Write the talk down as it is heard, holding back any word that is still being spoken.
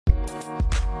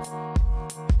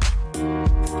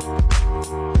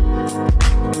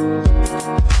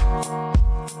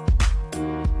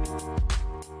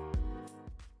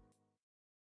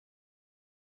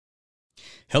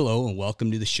Hello and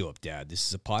welcome to the Show Up Dad. This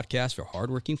is a podcast for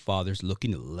hardworking fathers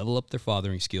looking to level up their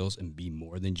fathering skills and be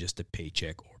more than just a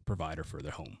paycheck or provider for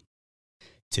their home.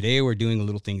 Today we're doing a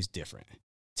little things different.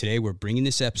 Today we're bringing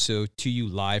this episode to you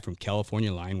live from California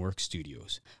Lineworks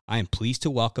Studios. I am pleased to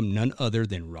welcome none other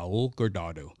than Raul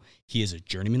Guardado. He is a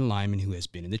journeyman lineman who has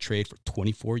been in the trade for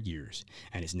 24 years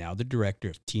and is now the director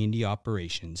of T&D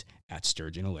operations at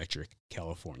Sturgeon Electric,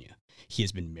 California. He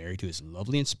has been married to his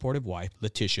lovely and supportive wife,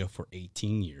 Letitia, for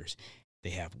 18 years. They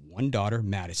have one daughter,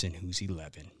 Madison, who's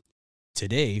 11.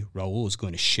 Today, Raul is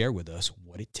going to share with us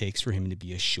what it takes for him to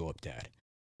be a show-up dad.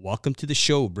 Welcome to the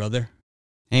show, brother.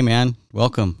 Hey, man.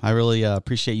 Welcome. I really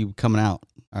appreciate you coming out.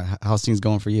 How's things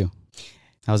going for you?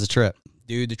 How's the trip?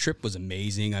 Dude, the trip was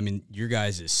amazing. I mean, your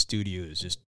guys' studio is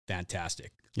just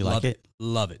fantastic. You like it?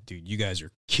 Love it, dude. You guys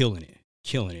are killing it.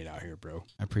 Killing it out here, bro.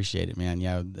 I appreciate it, man.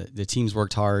 Yeah, the team's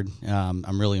worked hard.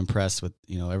 I'm really impressed with,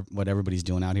 what everybody's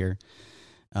doing out here.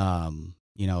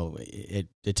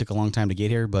 It took a long time to get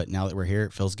here, but now that we're here,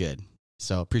 it feels good.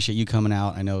 So appreciate you coming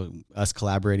out. I know us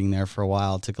collaborating there for a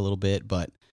while took a little bit, but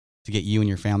to get you and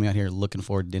your family out here, looking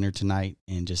forward to dinner tonight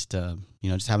and just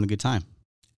having a good time.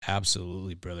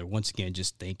 Absolutely, brother. Once again,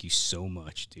 just thank you so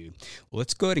much, dude. Well,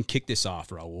 let's go ahead and kick this off,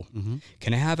 Raul. Mm-hmm.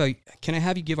 Can I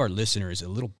have you give our listeners a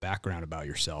little background about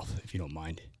yourself, if you don't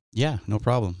mind? Yeah, no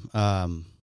problem. I'm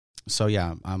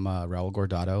Raul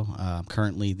Guardado. I'm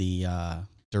currently the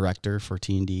director for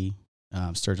T&D,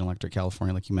 Sturgeon Electric,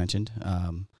 California, like you mentioned.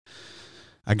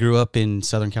 I grew up in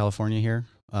Southern California here,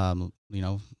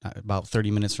 about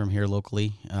 30 minutes from here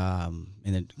locally,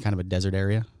 in a kind of a desert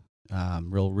area,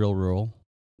 real rural.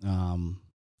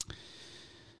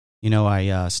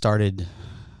 I started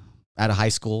out of high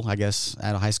school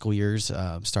years,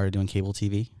 started doing cable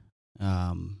TV.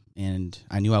 And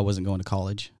I knew I wasn't going to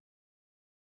college.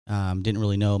 Didn't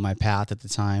really know my path at the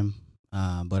time.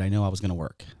 But I knew I was going to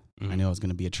work. Mm-hmm. I knew I was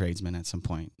going to be a tradesman at some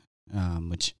point,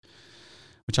 which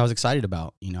I was excited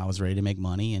about. I was ready to make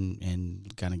money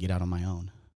and kind of get out on my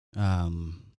own.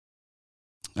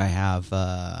 I have,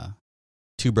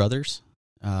 2 brothers.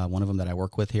 One of them that I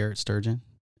work with here at Sturgeon.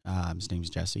 His name's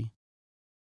Jesse.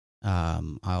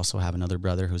 I also have another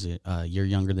brother who's a year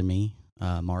younger than me,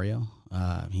 Mario.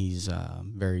 He's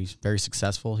very, very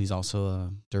successful. He's also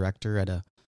a director at a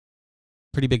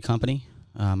pretty big company.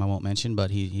 I won't mention,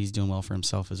 but he's doing well for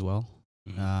himself as well.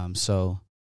 Mm-hmm. So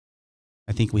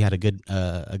I think we had a good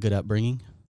upbringing.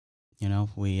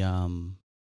 We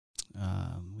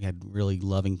had really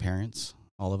loving parents,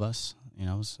 all of us.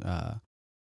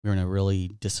 We were in a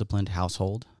really disciplined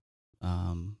household.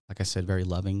 Like I said, very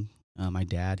loving. My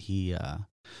dad, he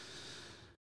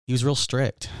was real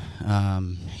strict.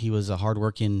 He was a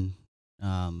hardworking,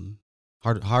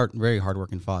 very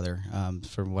hardworking father.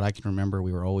 From what I can remember,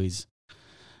 we were always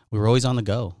on the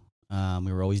go.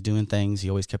 We were always doing things.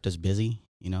 He always kept us busy.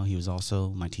 He was also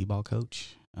my T-ball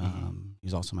coach. He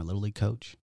was also my Little League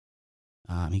coach.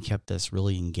 He kept us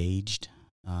really engaged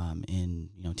in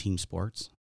team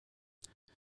sports.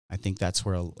 I think that's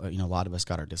where a lot of us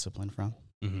got our discipline from.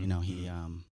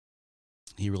 Mm-hmm.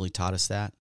 He really taught us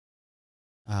that.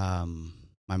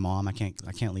 My mom, I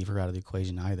can't leave her out of the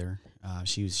equation either.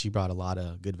 She brought a lot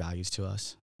of good values to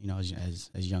us.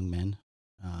 As young men.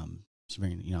 She's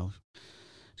very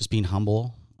just being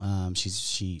humble.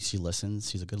 She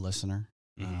listens. She's a good listener.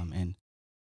 Mm-hmm. And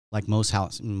like most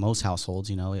households,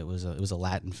 it was a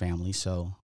Latin family,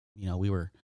 so we were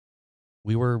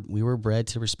bred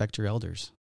to respect your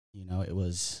elders. It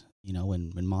was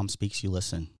when mom speaks, you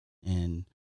listen, and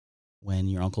when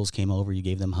your uncles came over, you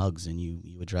gave them hugs, and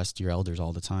you addressed your elders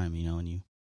all the time. And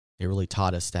they really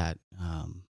taught us that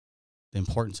the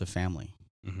importance of family.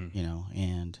 Mm-hmm.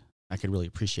 And I could really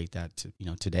appreciate that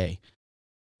today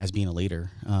as being a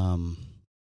leader.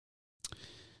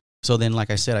 So then,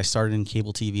 like I said, I started in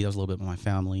cable TV. That was a little bit with my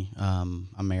family. I'm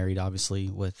married, obviously,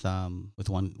 with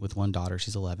one daughter.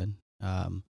 She's 11.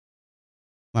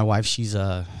 My wife, she's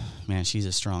a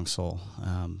strong soul.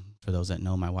 For those that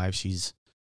know my wife, she's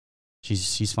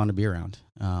fun to be around.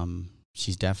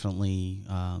 She's definitely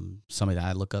somebody that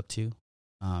I look up to.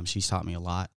 She's taught me a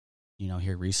lot,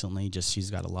 here recently. She's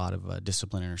got a lot of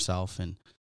discipline in herself and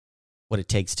what it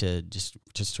takes to just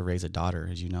to raise a daughter.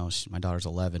 As you know, my daughter's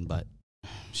 11, but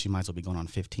she might as well be going on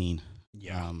 15.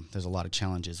 Yeah. There's a lot of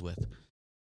challenges with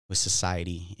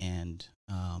society and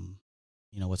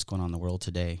what's going on in the world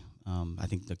today. I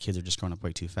think the kids are just growing up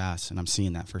way too fast, and I'm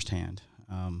seeing that firsthand.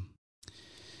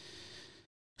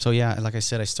 So yeah, like I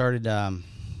said, I started. I'm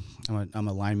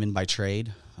a lineman by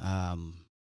trade.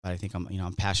 but I think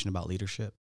I'm passionate about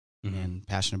leadership and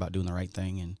passionate about doing the right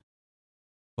thing. And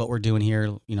what we're doing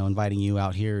here, inviting you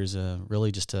out here is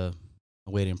really just a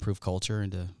way to improve culture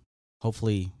and to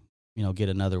hopefully, get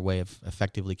another way of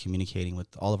effectively communicating with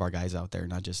all of our guys out there,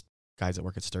 not just guys that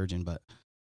work at Sturgeon, but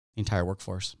the entire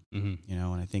workforce. And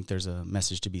I think there's a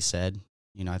message to be said.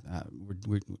 We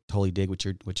totally dig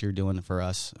what you're doing for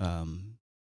us.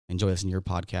 Enjoy listening to your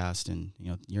podcast and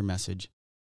your message.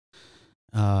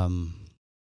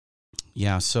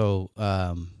 So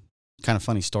kind of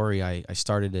funny story. I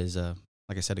started as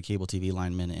like I said, a cable TV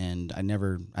lineman, and I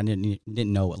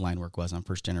didn't know what line work was. I'm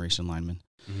first generation lineman,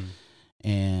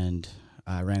 and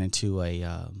I ran into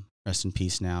a rest in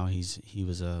peace now. He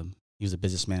was a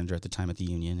business manager at the time at the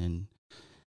union,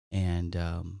 and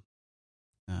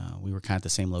we were kind of at the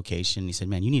same location. He said,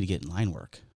 "Man, you need to get in line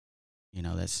work.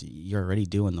 You're already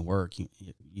doing the work.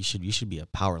 You should be a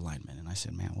power lineman." And I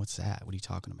said, "Man, what's that? What are you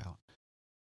talking about?"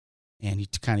 And he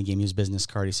kind of gave me his business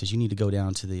card. He says, "You need to go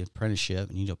down to the apprenticeship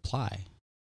and you need to apply."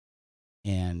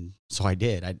 And so I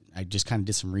did. I just kind of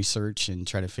did some research and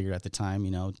tried to figure it out at the time,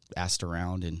 asked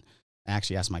around, and I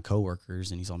actually asked my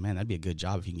coworkers, and he's all, "Man, that'd be a good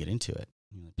job if you can get into it.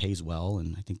 It pays well."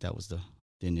 And I think that was the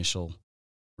initial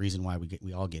reason why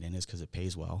we all get in, is because it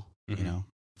pays well,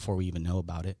 before we even know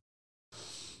about it.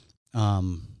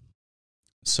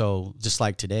 So just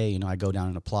like today, I go down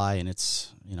and apply, and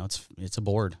it's a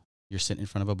board. You're sitting in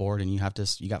front of a board, and you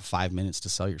got 5 minutes to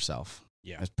sell yourself.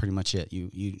 Yeah, that's pretty much it.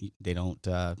 They don't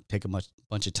take a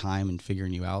bunch of time in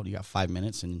figuring you out. You got 5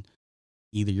 minutes, and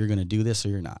either you're going to do this or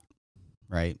you're not,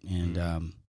 right?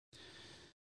 And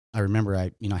I remember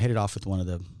I hit it off with one of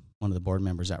the board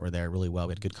members that were there really well.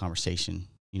 We had a good conversation.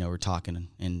 We're talking,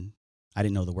 and I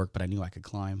didn't know the work, but I knew I could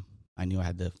climb. I knew I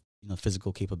had the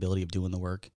physical capability of doing the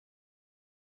work.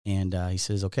 And he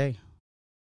says, "Okay,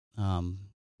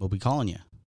 we'll be calling you."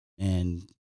 And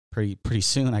pretty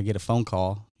soon I get a phone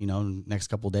call, next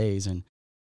couple of days, and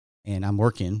I'm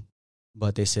working,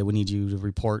 but they said, "We need you to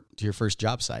report to your first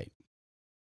job site."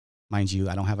 Mind you,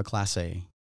 I don't have a Class A.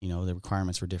 The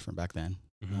requirements were different back then.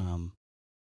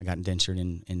 I got indentured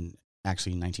in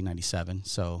actually 1997.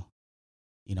 So,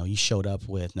 you showed up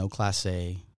with no Class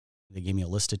A. They gave me a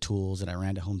list of tools that I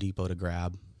ran to Home Depot to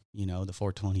grab, the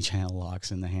 420 channel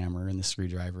locks and the hammer and the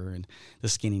screwdriver and the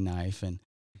skinning knife. And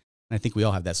I think we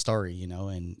all have that story,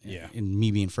 and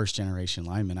me being first generation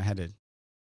lineman, I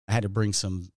had to bring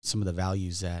some of the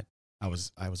values that I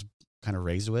was kind of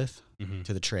raised with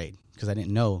to the trade, because I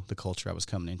didn't know the culture I was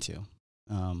coming into.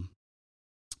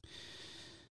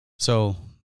 So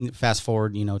fast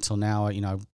forward, till now,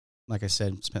 like I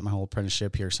said, spent my whole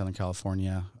apprenticeship here in Southern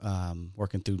California,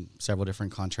 working through several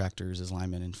different contractors as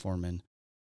lineman and foreman,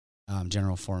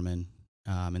 general foreman,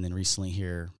 and then recently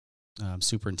here,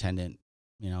 superintendent,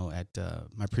 at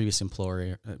my previous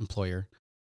employer,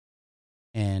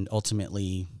 and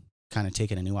ultimately kind of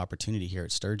taking a new opportunity here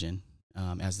at Sturgeon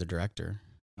as the director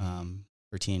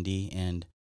for T&D. And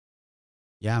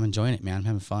yeah, I'm enjoying it, man. I'm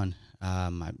having fun.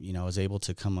 I was able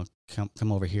to come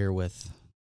over here with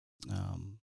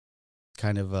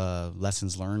kind of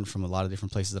lessons learned from a lot of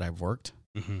different places that I've worked.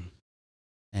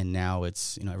 And now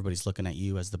it's, everybody's looking at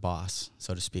you as the boss,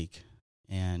 so to speak.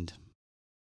 And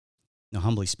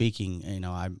humbly speaking,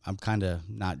 I'm kind of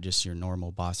not just your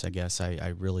normal boss, I guess.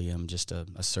 I really am just a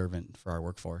servant for our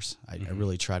workforce. I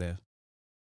really try to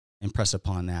impress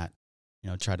upon that,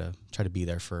 try to be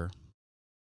there for,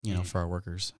 for our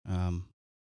workers.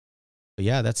 But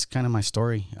yeah, that's kind of my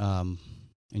story.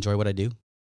 Enjoy what I do.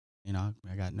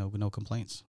 I got no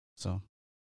complaints. So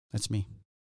that's me.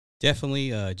 Definitely,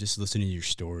 just listening to your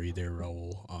story there,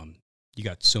 Raul, you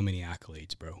got so many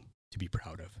accolades, bro, to be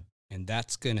proud of. And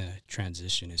that's going to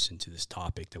transition us into this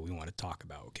topic that we want to talk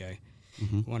about, okay?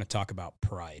 We want to talk about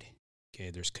pride, okay?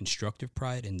 There's constructive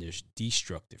pride and there's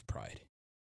destructive pride,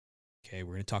 okay?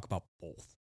 We're going to talk about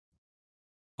both.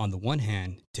 On the one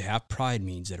hand, to have pride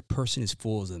means that a person is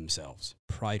full of themselves,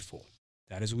 prideful.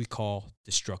 That is what we call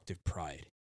destructive pride.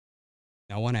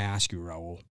 Now, I want to ask you,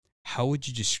 Raul, how would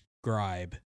you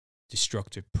describe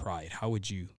destructive pride? How would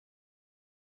you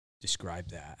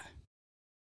describe that?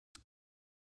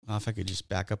 Well, if I could just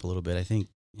back up a little bit, I think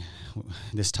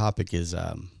this topic is,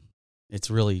 it's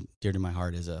really dear to my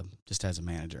heart as a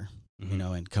manager,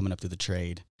 and coming up through the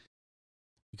trade,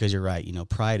 because you're right.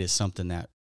 Pride is something that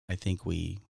I think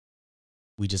we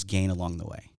just gain along the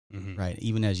way, right?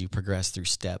 Even as you progress through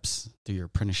steps through your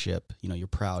apprenticeship, you're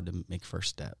proud to make first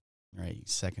step, right?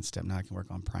 Second step, now I can work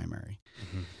on primary.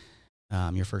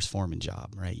 Your first foreman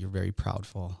job, right? You're very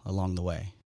proudful along the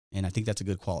way. And I think that's a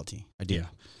good quality. I do. Yeah.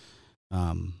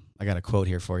 I got a quote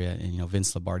here for you. And,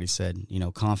 Vince Lombardi said,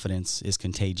 confidence is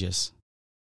contagious.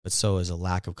 but so is a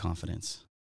lack of confidence,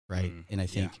 right? Mm,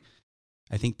 And yeah.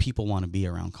 I think people want to be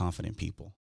around confident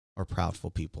people or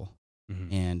proudful people.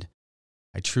 Mm-hmm. And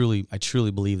I truly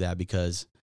believe that because,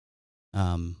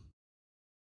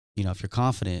 if you're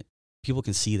confident, people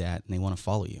can see that and they want to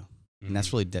follow you. And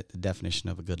that's really the definition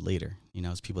of a good leader,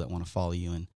 is people that want to follow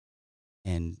you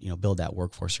and build that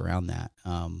workforce around that.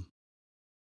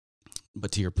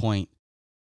 But to your point,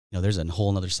 there's a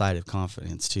whole other side of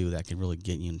confidence too that can really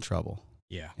get you in trouble.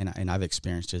 Yeah. And I've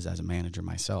experienced it as a manager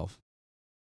myself.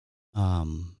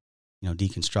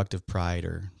 Deconstructive pride,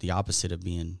 or the opposite of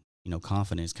being,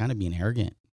 confident, is kind of being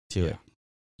arrogant to it,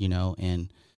 and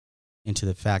to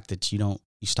the fact that you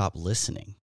stop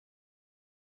listening.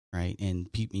 Right. And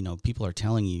people are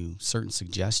telling you certain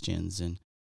suggestions, and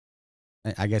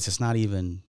I guess it's not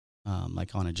even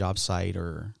like on a job site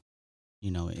or,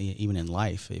 even in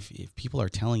life. If people are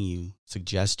telling you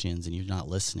suggestions and you're not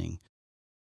listening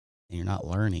and you're not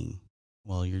learning,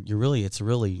 well, it's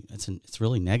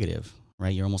really negative,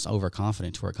 right? You're almost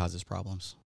overconfident to where it causes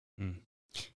problems. Mm.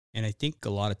 And I think a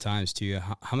lot of times too,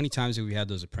 how many times have we had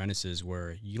those apprentices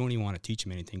where you don't even want to teach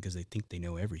them anything because they think they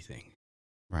know everything?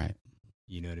 Right.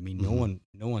 You know what I mean? Mm-hmm.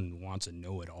 No one wants to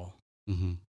know it all.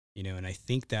 Mm-hmm. And I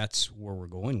think that's where we're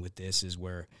going with this, is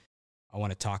where I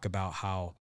want to talk about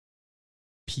how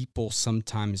people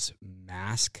sometimes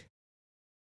mask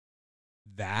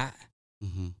that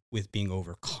Mm-hmm. with being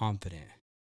overconfident.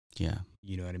 Yeah.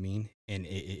 You know what I mean? And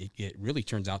it really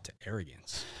turns out to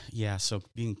arrogance. Yeah. So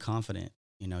being confident,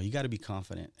 you got to be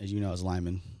confident, as as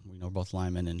linemen. We're both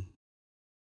linemen, and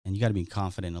you got to be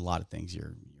confident in a lot of things.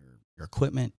 Your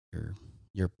equipment,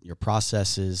 your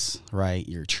processes, right?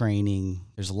 Your training.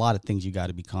 There's a lot of things you got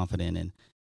to be confident in.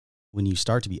 When you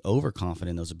start to be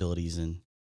overconfident in those abilities, and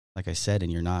like I said,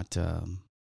 and you're not,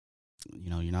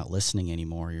 you're not listening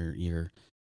anymore.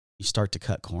 You start to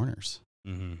cut corners.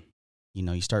 Mm-hmm.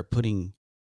 You start putting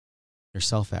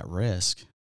yourself at risk.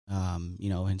 And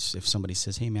if somebody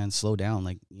says, "Hey, man, slow down,"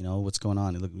 like, what's going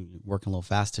on? Look, you're working a little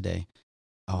fast today.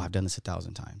 Oh, I've done this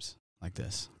 1,000 times like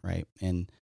this, right? And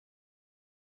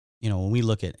when we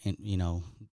look at,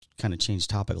 kind of change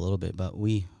topic a little bit, but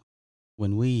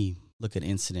when we look at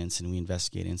incidents and we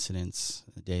investigate incidents,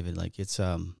 David, like, it's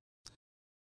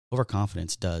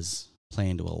overconfidence does play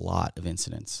into a lot of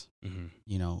incidents. Mm-hmm.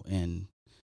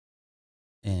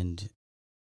 And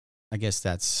I guess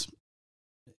that's,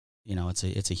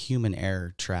 it's a human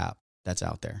error trap that's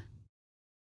out there,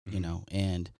 Mm-hmm.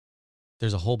 and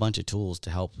there's a whole bunch of tools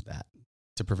to help with that,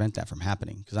 to prevent that from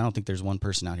happening. Because I don't think there's one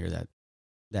person out here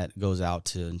that goes out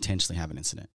to intentionally have an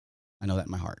incident. I know that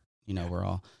in my heart. Yeah. We're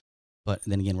all, but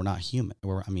then again, we're not human.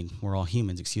 We're all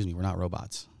humans. Excuse me. We're not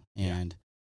robots, and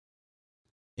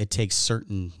it takes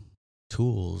certain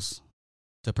tools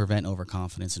to prevent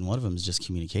overconfidence, and one of them is just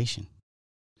communication.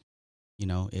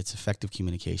 It's effective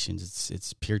communications.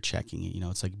 It's peer checking.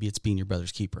 It's like it's being your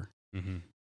brother's keeper. Mm-hmm.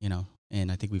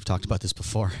 And I think we've talked about this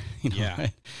before. Yeah.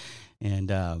 Right?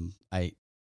 And I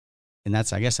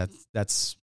guess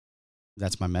that's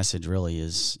my message really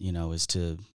is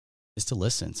to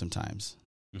listen sometimes.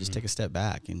 Mm-hmm. Just take a step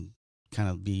back and kind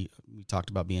of we talked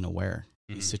about being aware,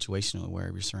 Mm-hmm. be situational aware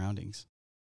of your surroundings,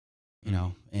 Mm-hmm.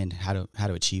 and how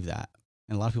to achieve that.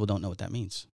 And a lot of people don't know what that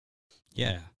means.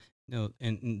 Yeah. No,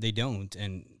 and they don't.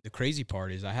 And the crazy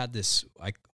part is I had this,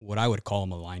 like, what I would call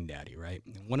him a line daddy, right?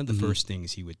 And one of the Mm-hmm. first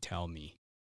things he would tell me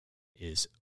is,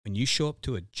 when you show up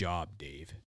to a job,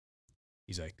 Dave,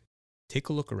 he's like, take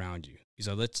a look around you. He's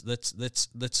like,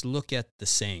 let's look at the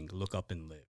saying, look up and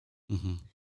live. Mm-hmm.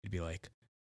 It'd be like,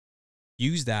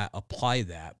 use that, apply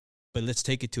that, but let's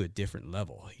take it to a different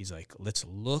level. He's like, let's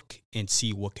look and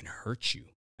see what can hurt you.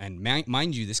 And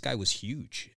mind you, this guy was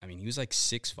huge. I mean, he was like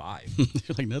 6'5".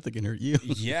 You're like, nothing can hurt you.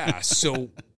 Yeah. So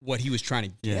what he was trying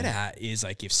to get at is,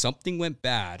 like, if something went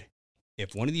bad,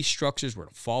 if one of these structures were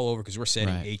to fall over, because we're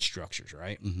setting Right. 8 structures,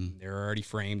 right? Mm-hmm. They're already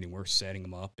framed and we're setting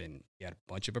them up, and you had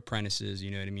a bunch of apprentices,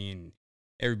 you know what I mean?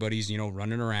 Everybody's,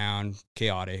 running around,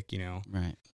 chaotic,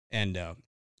 Right. And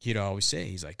he'd always say,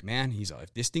 he's like, man,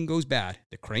 if this thing goes bad,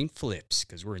 the crane flips,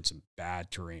 because we're in some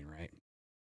bad terrain, right?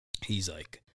 He's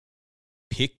like,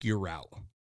 pick your route.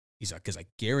 He's like, because I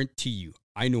guarantee you,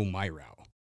 I know my route.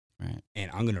 Right. And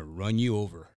I'm going to run you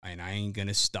over, and I ain't going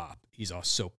to stop. He's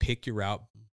also, pick your route,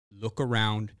 look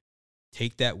around,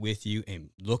 take that with you, and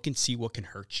look and see what can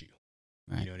hurt you.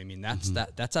 Right. You know what I mean? That's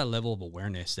Mm-hmm. that's that level of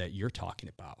awareness that you're talking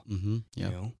about. Mm-hmm. You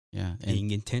know, Yeah. And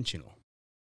being intentional.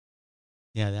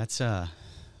 yeah, that's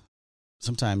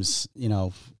sometimes,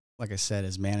 like I said,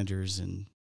 as managers and,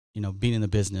 being in the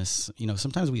business,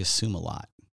 sometimes we assume a lot.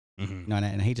 Mm-hmm. And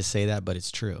I hate to say that, but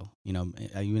it's true.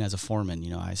 Even as a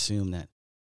foreman, I assume that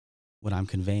what I'm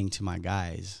conveying to my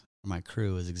guys or my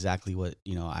crew is exactly what,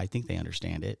 I think they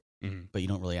understand it, but you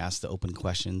don't really ask the open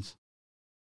questions.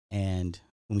 And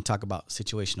when we talk about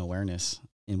situational awareness,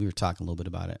 and we were talking a little bit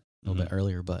about it a little bit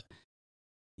earlier, but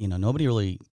nobody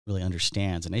really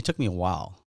understands. And it took me a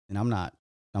while, and I'm not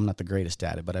the greatest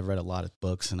at it, but I've read a lot of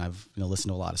books and I've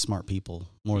listened to a lot of smart people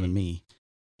more than me.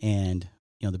 And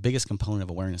the biggest component of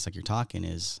awareness, like you're talking,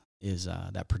 is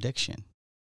that prediction.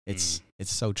 It's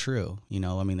so true.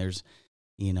 There's,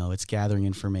 it's gathering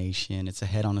information. It's a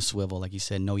head on a swivel, like you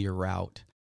said, know your route.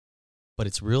 But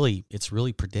it's really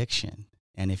prediction.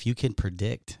 And if you can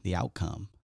predict the outcome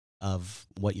of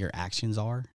what your actions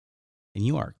are, then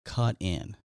you are cut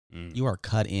in. You are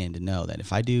cut in to know that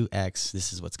if I do X,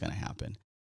 this is what's going to happen.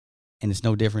 And it's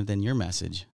no different than your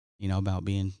message, about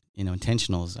being,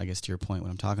 intentional is, I guess, to your point, what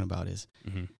I'm talking about is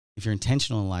if you're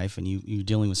intentional in life and you're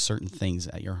dealing with certain things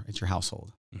at your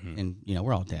household, and,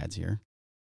 we're all dads here,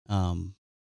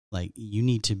 like you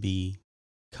need to be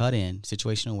cut in,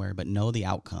 situational aware, but know the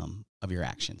outcome of your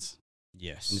actions.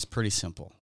 Yes. And it's pretty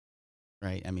simple,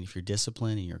 right? I mean, if you're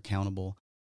disciplined and you're accountable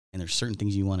and there's certain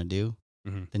things you want to do,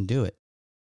 then do it.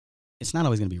 It's not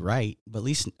always going to be right, but at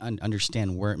least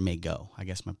understand where it may go. I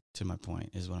guess to my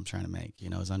point is what I'm trying to make,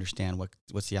 is understand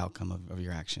what's the outcome of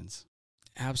your actions.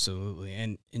 Absolutely.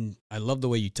 And I love the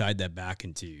way you tied that back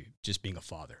into just being a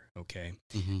father. Okay.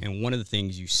 And one of the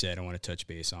things you said I want to touch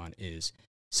base on is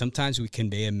sometimes we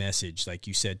convey a message, like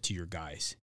you said, to your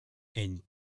guys, and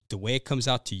the way it comes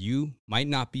out to you might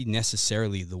not be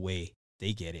necessarily the way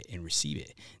they get it and receive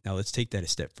it. Now let's take that a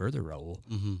step further, Raul.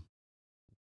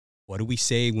 What do we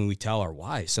say when we tell our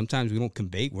wives? Sometimes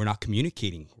we're not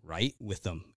communicating right with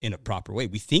them in a proper way.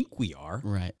 We think we are.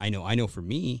 Right. I know for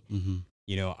me,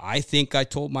 I think I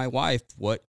told my wife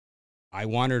what I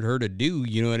wanted her to do,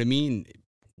 you know what I mean?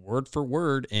 Word for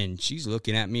word. And she's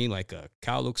looking at me like a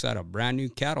cow looks at a brand new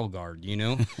cattle guard,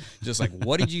 just like,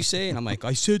 what did you say? And I'm like,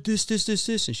 I said this.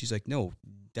 And she's like, no,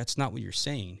 that's not what you're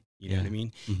saying. You know what I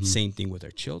mean? Same thing with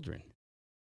our children.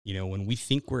 When we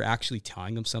think we're actually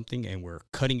telling them something and we're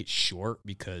cutting it short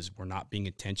because we're not being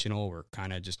intentional, we're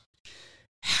kind of just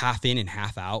half in and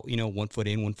half out, 1 foot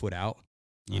in, 1 foot out,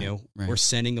 we're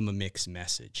sending them a mixed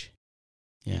message,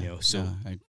 so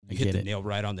you hit the nail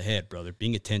right on the head, brother,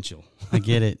 being intentional. I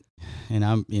get it. And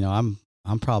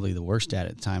I'm probably the worst at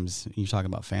it at times. You talk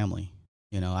about family,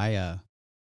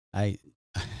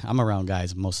 I'm around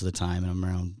guys most of the time, and I'm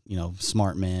around,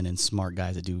 smart men and smart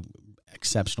guys that do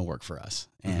exceptional work for us.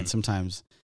 And sometimes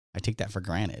I take that for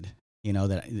granted,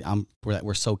 that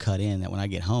we're so cut in that when I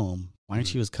get home, why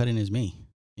aren't you as cut in as me?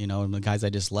 The guys I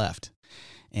just left.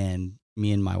 And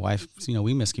me and my wife,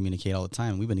 we miscommunicate all the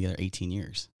time. We've been together 18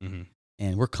 years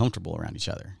and we're comfortable around each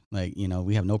other. Like,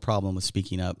 we have no problem with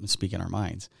speaking up and speaking our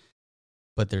minds,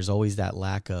 but there's always that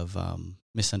lack of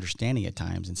misunderstanding at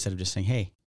times. Instead of just saying,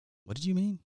 hey, what did you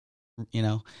mean?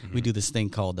 We do this thing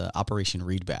called Operation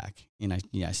Readback, and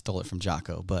I stole it from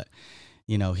Jocko. But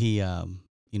he,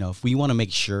 if we want to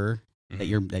make sure that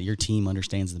your team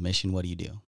understands the mission, what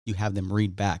do? You have them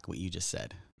read back what you just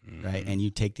said, right? And you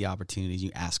take the opportunities,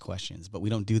 you ask questions. But we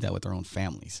don't do that with our own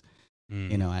families,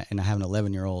 and I have an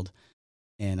 11-year-old,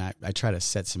 and I try to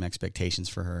set some expectations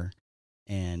for her,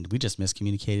 and we just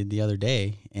miscommunicated the other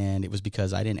day, and it was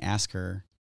because I didn't ask her,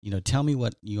 tell me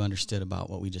what you understood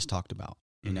about what we just talked about.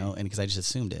 And because I just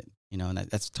assumed it, and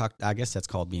I guess that's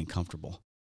called being comfortable,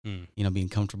 being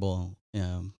comfortable,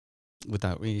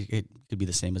 without, it could be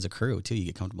the same as a crew too. You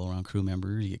get comfortable around crew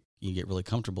members, you get really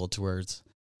comfortable to where it's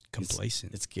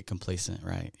complacent. It's get complacent.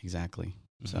 Right. Exactly.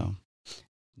 So,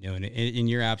 and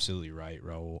you're absolutely right,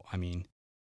 Raul. I mean,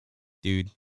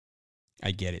 dude, I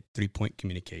get it. 3-point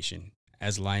communication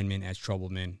as linemen, as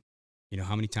troublemen.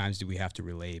 How many times do we have to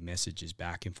relay messages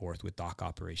back and forth with dock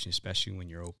operation, especially when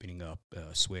you're opening up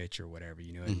a switch or whatever,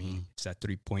 you know what I mean? It's that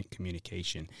 3-point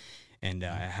communication. And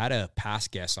I had a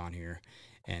past guest on here,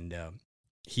 and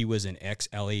he was an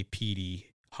ex-LAPD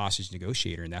hostage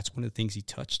negotiator, and that's one of the things he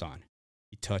touched on.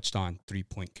 He touched on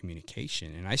 3-point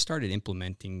communication, and I started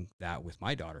implementing that with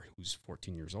my daughter, who's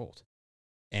 14 years old.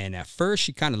 And at first,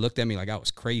 she kind of looked at me like I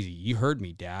was crazy. You heard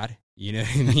me, Dad. You know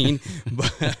what I mean?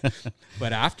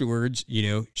 but afterwards,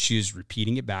 she was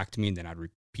repeating it back to me, and then I'd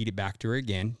repeat it back to her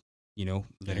again,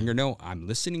 letting her know, I'm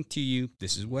listening to you.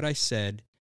 This is what I said,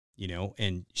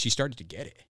 and she started to get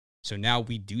it. So now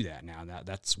we do that now.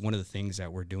 That's one of the things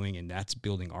that we're doing, and that's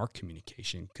building our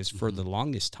communication. Because for the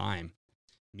longest time,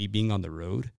 me being on the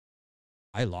road,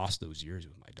 I lost those years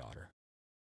with my daughter.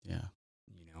 Yeah.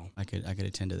 I could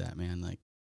attend to that, man. Like,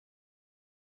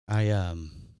 I,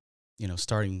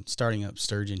 starting up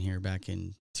Sturgeon here back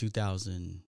in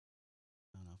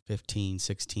 15,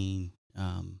 16.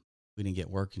 We didn't get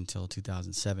work until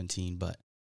 2017, but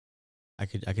I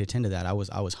could attend to that. I was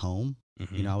home,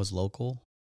 Mm-hmm. I was local,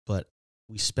 but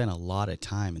we spent a lot of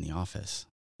time in the office.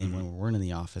 And when we weren't in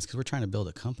the office, because we're trying to build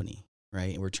a company,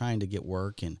 right? And we're trying to get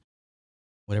work and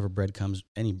whatever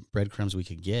any breadcrumbs we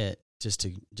could get just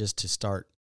to start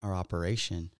our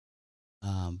operation.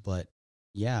 But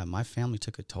yeah, my family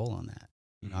took a toll on that.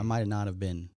 Mm-hmm. I might not have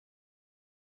been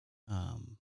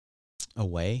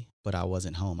away, but I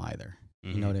wasn't home either.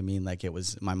 Mm-hmm. You know what I mean? Like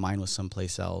my mind was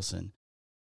someplace else. And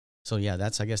so, yeah,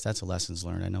 I guess that's a lessons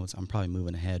learned. I know I'm probably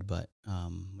moving ahead, but,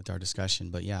 with our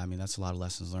discussion, but yeah, I mean, that's a lot of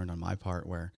lessons learned on my part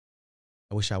where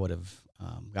I wish I would have,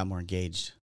 got more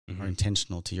engaged Mm-hmm. or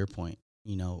intentional to your point,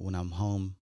 when I'm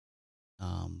home,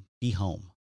 be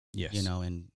home, Yes.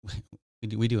 and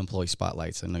we do employee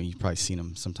spotlights. I know you've probably seen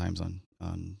them sometimes on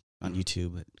Mm-hmm.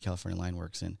 YouTube at California Line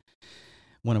Works. And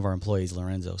one of our employees,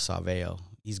 Lorenzo Saveo,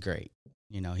 he's great.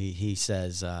 He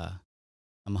says, I'm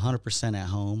 100% at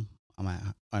home.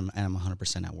 I'm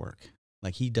 100% at work.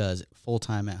 Like he does full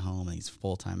time at home and he's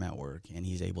full time at work, and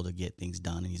he's able to get things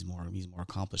done, and he's more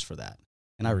accomplished for that.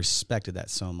 And I respected that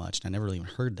so much. And I never really even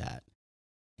heard that.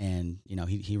 And,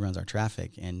 he runs our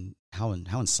traffic, and how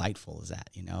insightful is that?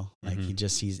 Like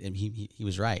Mm-hmm. he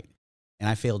was right. And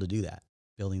I failed to do that,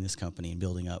 building this company and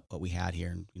building up what we had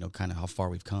here, and, kind of how far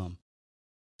we've come.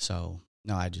 So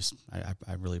no, I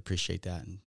really appreciate that.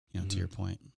 And, Mm-hmm. to your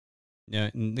point. Yeah,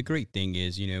 and the great thing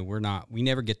is, we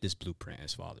never get this blueprint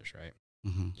as fathers, right?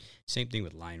 Mm-hmm. Same thing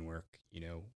with line work.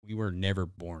 We were never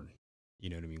born,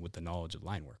 with the knowledge of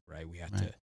line work, right? We had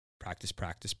to practice,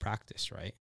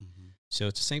 right? Mm-hmm. So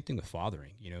it's the same thing with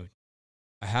fathering.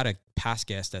 I had a past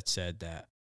guest that said that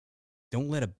don't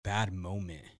let a bad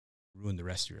moment ruin the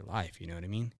rest of your life. You know what I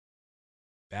mean?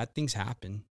 Bad things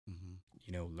happen,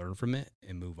 Mm-hmm. learn from it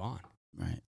and move on.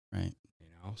 Right.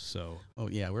 So. Oh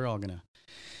yeah, we're all gonna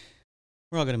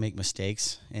make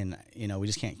mistakes, and we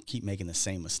just can't keep making the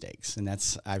same mistakes. And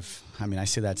that's I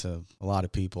say that to a lot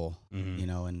of people,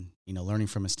 Mm-hmm. and learning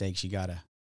from mistakes.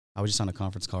 I was just on a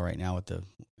conference call right now with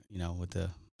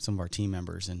some of our team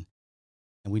members, and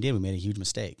we made a huge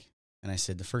mistake. And I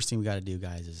said, the first thing we got to do,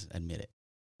 guys, is admit it.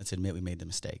 Let's admit we made the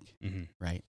mistake, Mm-hmm.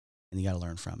 right? And you got to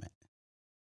learn from it,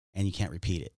 and you can't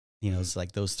repeat it. It's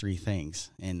like those three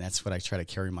things. And that's what I try to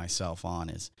carry myself on,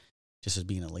 is just as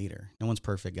being a leader. No one's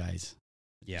perfect, guys.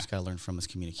 Yeah. Just got to learn from us,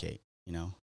 communicate,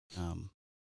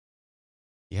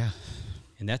 yeah.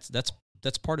 And that's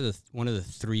part of one of the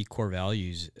three core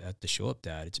values at the Show Up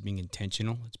Dad. It's being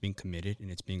intentional, it's being committed,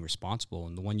 and it's being responsible.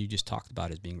 And the one you just talked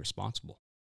about is being responsible.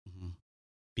 Mm-hmm.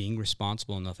 Being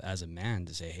responsible enough as a man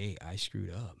to say, hey, I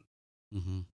screwed up.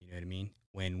 Mm-hmm. You know what I mean?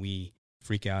 When we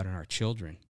freak out on our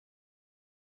children,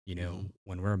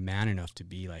 when we're a man enough to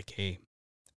be like, hey,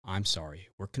 I'm sorry.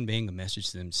 We're conveying a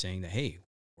message to them saying that, hey,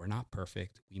 we're not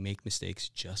perfect. We make mistakes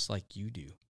just like you do.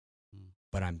 Mm.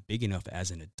 But I'm big enough as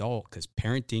an adult, because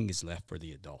parenting is left for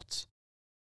the adults.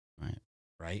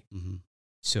 Right? Mm-hmm.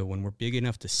 So when we're big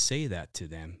enough to say that to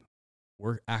them,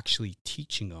 we're actually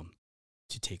teaching them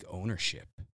to take ownership,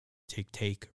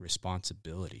 take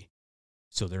responsibility.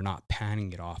 So they're not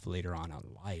panning it off later on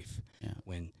in life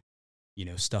when,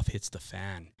 stuff hits the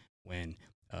fan, when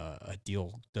a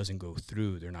deal doesn't go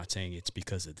through. They're not saying it's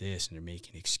because of this, and they're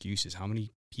making excuses. How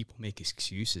many people make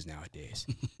excuses nowadays?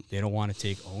 They don't want to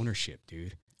take ownership,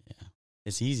 dude. Yeah.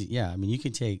 It's easy. Yeah. I mean, you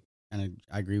can take, and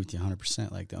I agree with you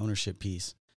 100%, like the ownership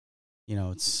piece.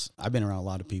 I've been around a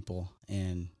lot of people,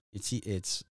 and it's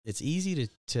easy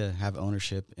to have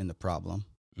ownership in the problem.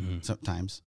 Mm-hmm.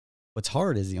 Sometimes what's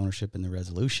hard is the ownership and the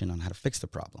resolution on how to fix the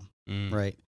problem. Mm.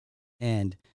 Right.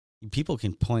 And people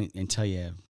can point and tell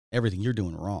you everything you're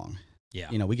doing wrong. Yeah.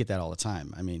 We get that all the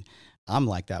time. I mean, I'm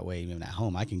like that way even at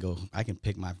home. I can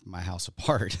pick my house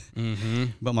apart, Mm-hmm.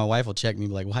 but my wife will check me and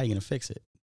be like, well, how are you going to fix it?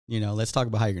 Let's talk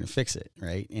about how you're going to fix it.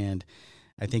 Right. And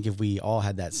I think if we all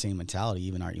had that same mentality,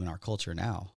 even our culture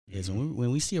now, is when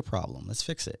we see a problem, let's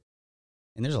fix it.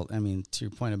 And to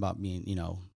your point about being,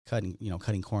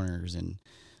 cutting corners and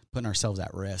putting ourselves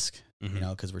at risk, Mm-hmm.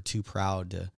 because we're too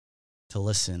proud to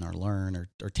listen or learn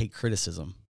or take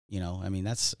criticism.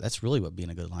 That's really what being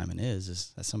a good lineman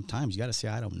is that sometimes you got to say,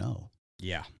 I don't know.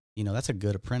 Yeah. That's a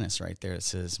good apprentice right there. It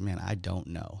says, man, I don't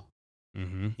know,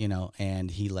 Mm-hmm.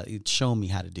 and he'd show me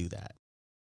how to do that.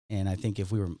 And I think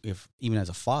if even as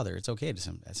a father, it's okay to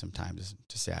sometimes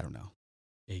to say, I don't know.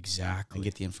 Exactly. And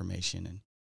get the information.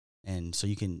 And so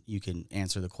you can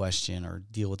answer the question or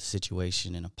deal with the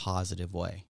situation in a positive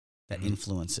way that Mm-hmm.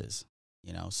 influences,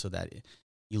 so that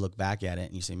you look back at it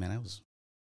and you say, man, that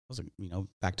was a,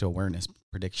 back to awareness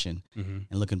prediction and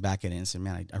looking back at it and saying,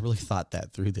 man, I really thought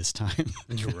that through this time.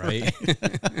 You're right.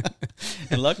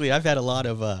 And luckily I've had a lot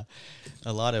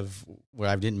of where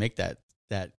I didn't make that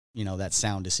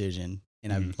sound decision,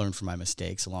 and I've learned from my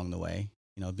mistakes along the way,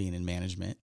 being in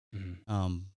management.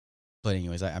 But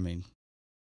anyways, I mean,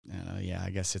 I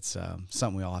guess it's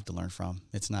something we all have to learn from.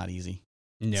 It's not easy.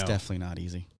 No. It's definitely not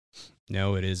easy.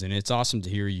 No, it isn't. It's awesome to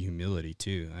hear your humility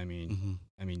too. I mean,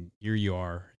 here you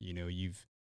are,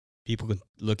 people can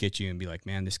look at you and be like,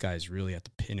 man, this guy is really at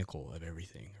the pinnacle of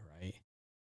everything, right?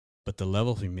 But the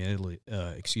level of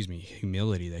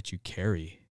humility that you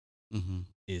carry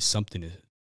is something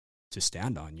to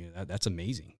stand on. That's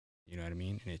amazing. You know what I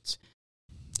mean? And it's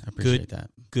I appreciate that.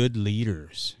 Good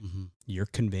leaders, you're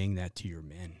conveying that to your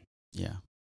men. Yeah.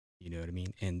 You know what I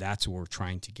mean? And that's what we're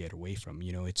trying to get away from.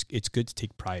 It's good to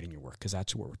take pride in your work because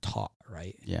that's what we're taught,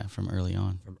 right? Yeah, from early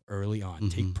on.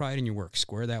 Take pride in your work.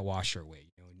 Square that washer away.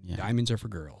 Diamonds are for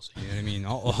girls. You know what I mean?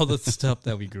 All the stuff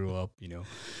that we grew up,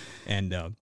 And I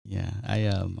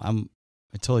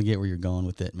totally get where you're going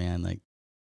with it, man. Like,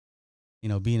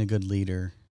 being a good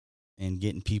leader and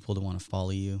getting people to want to follow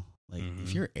you. Like,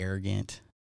 if you're arrogant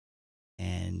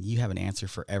and you have an answer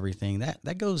for everything,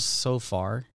 that goes so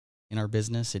far in our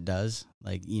business. It does.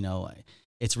 Like,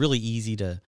 it's really easy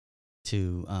to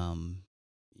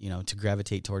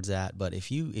gravitate towards that. But if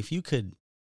you could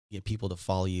get people to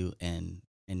follow you and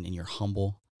you're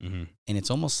humble, and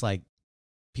it's almost like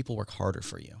people work harder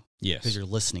for you. Yes. Because you're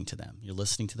listening to them. You're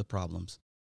listening to the problems.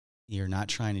 You're not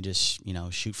trying to just,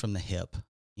 shoot from the hip,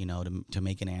 to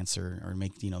make an answer or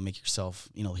make yourself,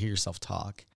 hear yourself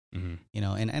talk, and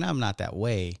I'm not that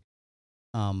way.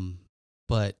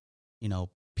 But,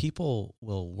 people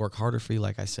will work harder for you,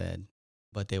 like I said,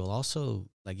 but they will also,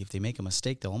 like, if they make a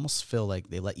mistake, they'll almost feel like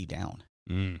they let you down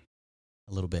a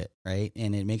little bit. Right.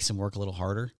 And it makes them work a little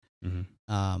harder. And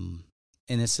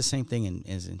it's the same thing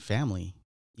as in family.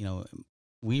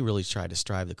 We really try to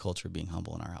strive the culture of being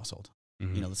humble in our household.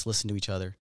 Let's listen to each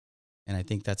other. And I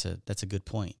think that's a good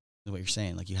point, is what you're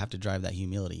saying. Like, you have to drive that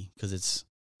humility, because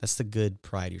that's the good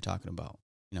pride you're talking about.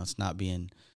 It's not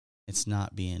being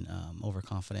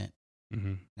overconfident,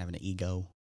 having an ego.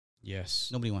 Yes.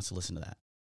 Nobody wants to listen to that.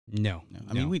 No.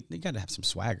 I mean, you got to have some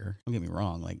swagger. Don't get me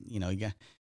wrong. Like, you got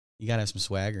to have some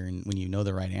swagger, and when you know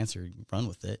the right answer, you run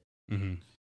with it.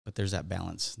 But there's that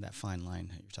balance, that fine line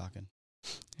that you're talking.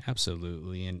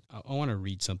 Absolutely. And I want to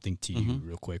read something to you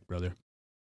real quick, brother.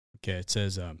 Okay. It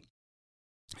says,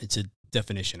 it's a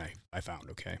definition I found.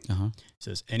 Okay. It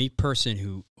says, any person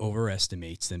who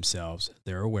overestimates themselves,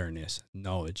 their awareness,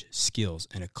 knowledge, skills,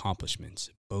 and accomplishments,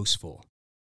 boastful.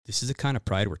 This is the kind of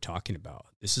pride we're talking about.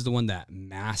 This is the one that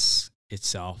masks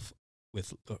itself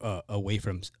with away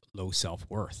from low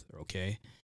self-worth. Okay.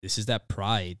 This is that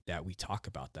pride that we talk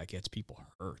about that gets people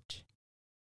hurt.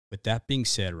 With that being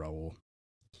said, Raul,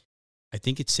 I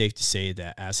think it's safe to say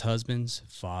that as husbands,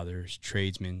 fathers,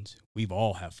 tradesmen, we've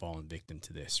all have fallen victim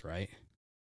to this, right?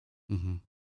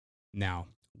 Now,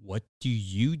 what do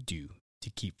you do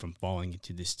to keep from falling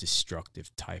into this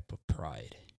destructive type of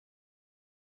pride?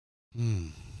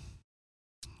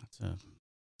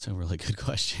 That's a really good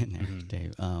question there,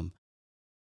 Dave.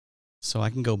 So I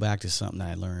can go back to something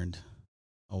that I learned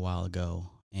a while ago,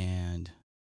 and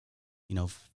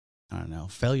I don't know,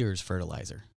 failure is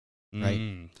fertilizer,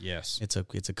 right? Yes.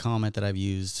 It's a comment that I've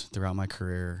used throughout my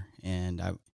career, and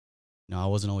I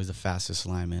wasn't always the fastest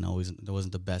lineman. I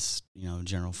wasn't the best,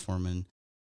 general foreman,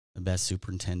 the best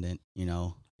superintendent,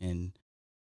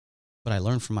 but I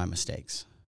learned from my mistakes,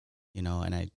 and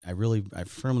I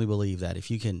firmly believe that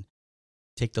if you can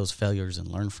take those failures and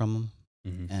learn from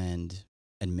them and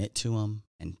admit to them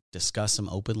and discuss them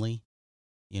openly,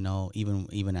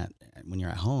 even at when you're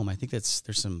at home, I think there's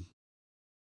some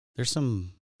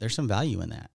value in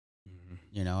that,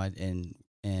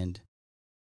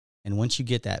 and once you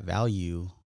get that value,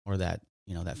 or that,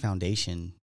 that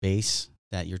foundation base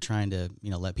that you're trying to,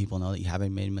 let people know that you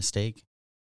haven't made a mistake,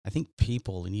 I think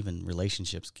people and even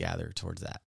relationships gather towards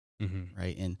that.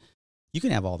 Right. And you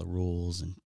can have all the rules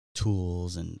and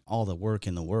tools and all the work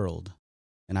in the world.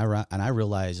 And I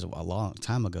realized a long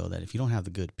time ago that if you don't have the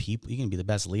good people, you can be the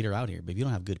best leader out here, but if you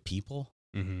don't have good people,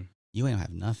 you ain't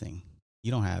have nothing.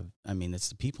 You don't have, it's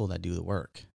the people that do the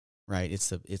work, right? It's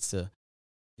the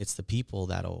people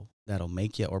that'll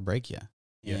make you or break you.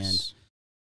 Yes. And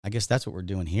I guess that's what we're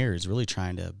doing here, is really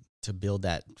trying to build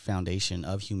that foundation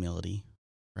of humility,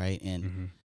 right?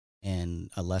 And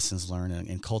a lessons learned,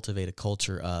 and cultivate a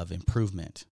culture of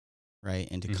improvement, right?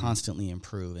 And to constantly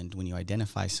improve. And when you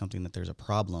identify something that there's a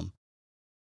problem,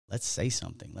 let's say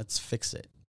something, let's fix it,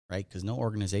 right? Because no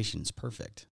organization is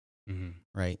perfect. Mm-hmm.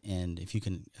 right? And if you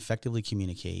can effectively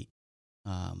communicate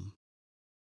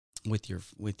with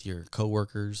your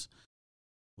coworkers,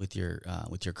 with your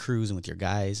crews, and with your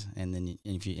guys, and then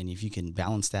if you can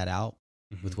balance that out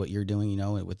Mm-hmm. with what you're doing, you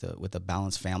know, with a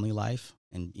balanced family life,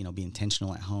 and you know, be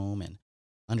intentional at home and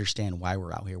understand why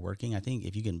we're out here working. I think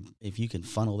if you can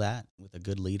funnel that with a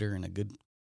good leader and a good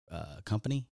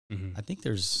company, Mm-hmm. I think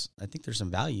there's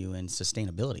some value in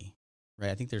sustainability,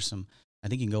 right? I think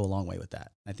you can go a long way with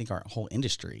that. I think our whole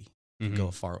industry can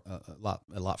go a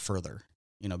lot further,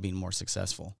 you know, being more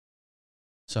successful.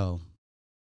 So,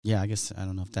 yeah, I guess I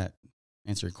don't know if that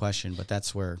answered your question, but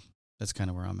that's kind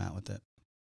of where I'm at with it.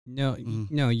 No,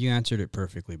 no, you answered it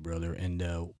perfectly, brother. And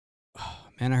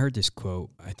man, I heard this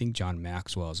quote. I think John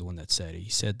Maxwell is the one that said it. He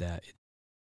said that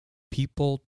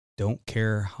people don't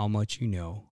care how much you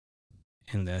know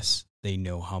unless they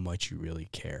know how much you really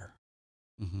care.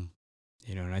 Mm-hmm.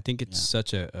 You know, and I think it's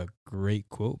such a great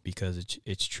quote because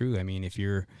it's true. I mean, if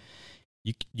you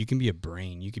can be a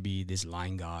brain, you could be this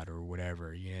line god or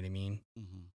whatever, you know what I mean?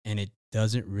 Mm-hmm. And it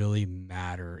doesn't really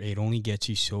matter. It only gets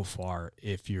you so far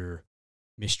if you're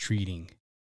mistreating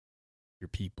your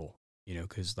people, you know,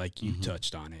 because like you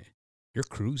touched on it, your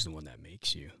crew's the one that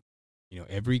makes you. You know,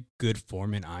 every good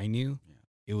foreman I knew,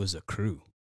 it was a crew.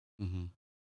 Mm-hmm.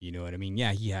 You know what I mean?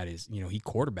 Yeah, he had his, you know, he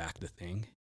quarterbacked the thing,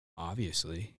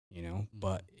 obviously, you know,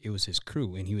 but it was his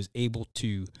crew, and he was able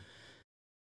to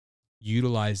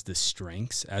utilize the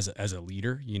strengths as a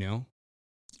leader, you know.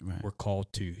 Right. We're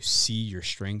called to see your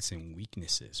strengths and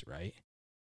weaknesses, right?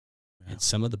 Yeah. And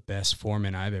some of the best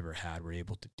foremen I've ever had were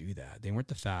able to do that. They weren't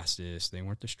the fastest, they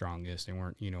weren't the strongest, they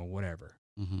weren't, you know, whatever.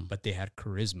 Mm-hmm. But they had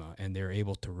charisma, and they're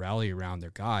able to rally around their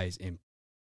guys and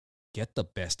get the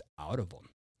best out of them.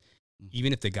 Mm-hmm.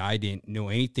 Even if the guy didn't know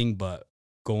anything but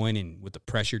going in with the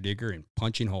pressure digger and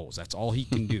punching holes, that's all he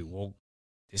can do. Well,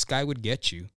 this guy would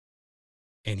get you,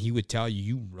 and he would tell you,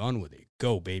 you run with it.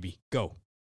 Go, baby, go.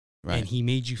 Right. And he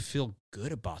made you feel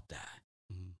good about that.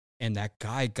 Mm-hmm. And that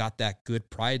guy got that good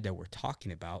pride that we're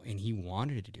talking about, and he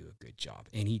wanted to do a good job,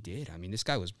 and he did. I mean, this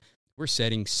guy we're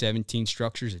setting 17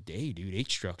 structures a day, dude,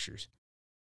 8 structures,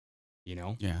 you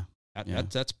know? Yeah.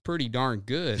 That's pretty darn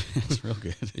good. It's real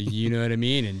good. You know what I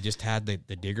mean? And just had the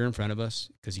digger in front of us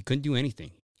because he couldn't do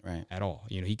anything at all.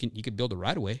 You know, he could build a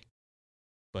right of way,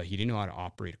 but he didn't know how to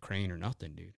operate a crane or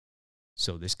nothing, dude.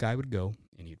 So this guy would go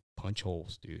and he'd punch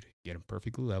holes, dude, get them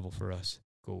perfectly level for us,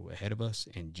 go ahead of us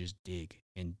and just dig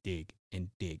and dig and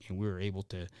dig. And we were able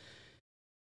to,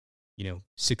 you know,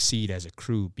 succeed as a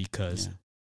crew because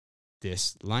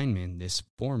this lineman, this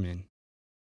foreman,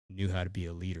 knew how to be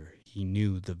a leader. He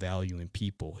knew the value in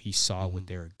people. He saw what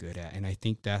they were good at. And I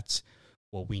think that's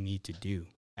what we need to do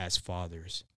as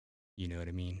fathers. You know what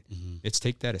I mean? Mm-hmm. Let's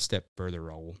take that a step further,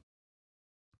 Raul.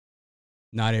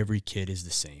 Not every kid is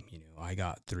the same. You know, I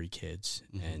got 3 kids,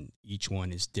 and each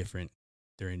one is different.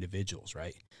 They're individuals,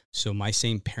 right? So my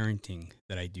same parenting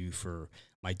that I do for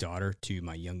my daughter to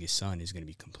my youngest son is going to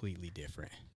be completely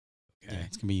different. Okay? Yeah,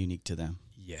 it's going to be unique to them.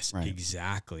 Yes, right.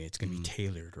 Exactly. It's going to be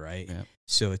tailored, right? Yep.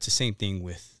 So it's the same thing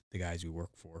with the guys we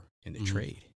work for in the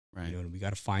trade. Right. You know, and we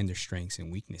got to find their strengths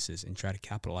and weaknesses and try to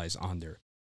capitalize on their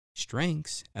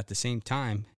strengths at the same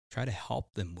time, try to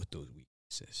help them with those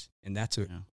weaknesses. And that's what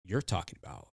you're talking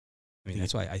about. I mean,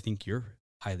 that's why I think you're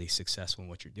highly successful in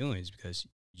what you're doing, is because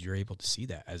you're able to see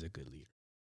that as a good leader.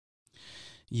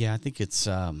 Yeah, I think it's,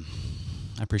 I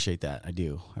appreciate that. I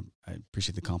do. I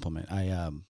appreciate the compliment.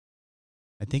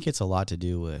 I think it's a lot to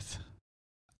do with,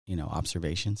 you know,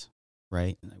 observations,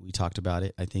 right? We talked about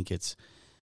it. I think it's,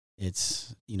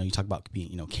 you know, you talk about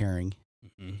being, you know, caring,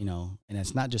 you know, and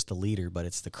it's not just the leader, but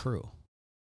it's the crew,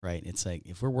 right? It's like,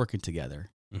 if we're working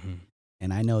together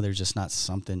and I know there's just not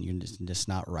something, you're just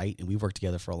not right, and we've worked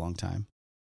together for a long time.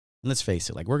 And let's face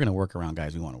it, like, we're going to work around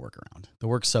guys we want to work around. The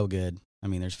work's so good. I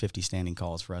mean, there's 50 standing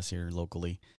calls for us here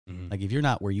locally. Like, if you're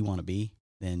not where you want to be,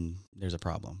 then there's a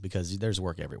problem, because there's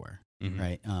work everywhere,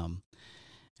 right? And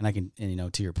I can, and, you know,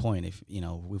 to your point,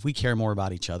 if we care more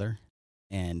about each other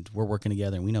and we're working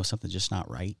together and we know something's just not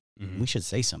right, we should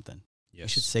say something. Yes. We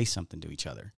should say something to each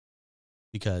other,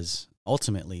 because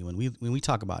ultimately, when we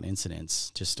talk about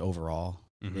incidents, just overall,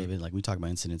 David, like, we talk about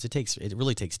incidents, it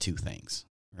really takes 2 things,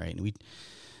 right? And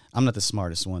I'm not the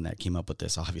smartest one that came up with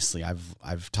this. Obviously,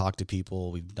 I've talked to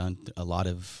people. We've done a lot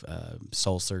of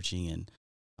soul searching, and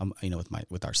you know,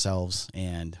 with ourselves,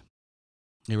 and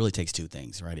it really takes 2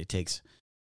 things, right? It takes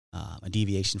a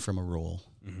deviation from a rule,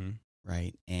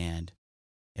 right? And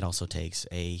it also takes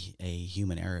a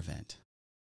human error event,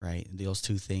 right? Those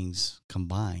 2 things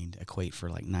combined equate for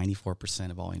like 94%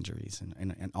 of all injuries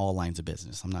and all lines of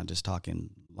business. I'm not just talking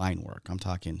line work. I'm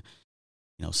talking,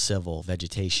 civil,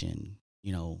 vegetation,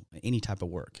 any type of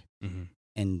work. Mm-hmm.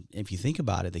 And if you think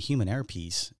about it, the human error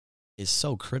piece is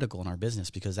so critical in our business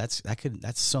because that's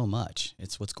so much.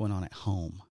 It's what's going on at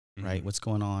home, right? Mm-hmm. What's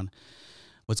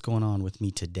going on with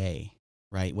me today,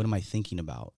 right? What am I thinking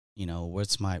about?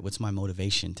 What's my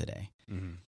motivation today?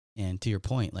 Mm-hmm. And to your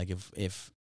point, like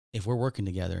if we're working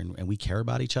together and we care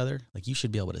about each other, like you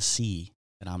should be able to see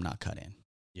that I'm not cut in.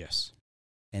 Yes.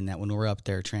 And that when we're up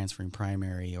there transferring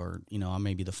primary or, I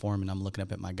may be the foreman, I'm looking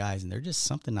up at my guys and they're just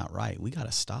something not right. We got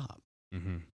to stop.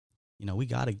 Mm-hmm. We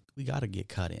got to get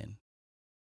cut in,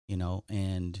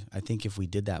 and I think if we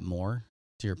did that more,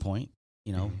 to your point,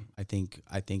 Mm-hmm.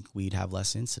 I think we'd have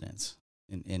less incidents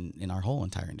in our whole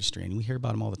entire industry. And we hear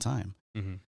about them all the time,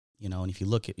 Mm-hmm. And if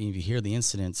you hear the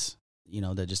incidents,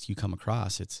 that just you come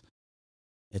across,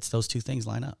 it's those two things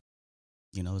line up.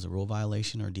 There's a rule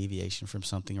violation or a deviation from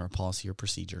something or a policy or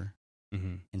procedure,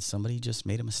 Mm-hmm. and somebody just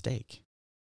made a mistake,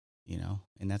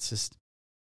 and that's just,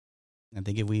 I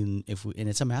think if we, and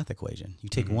it's a math equation, you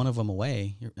take Mm-hmm. one of them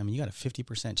away, you got a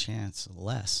 50% chance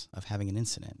less of having an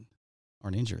incident or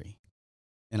an injury.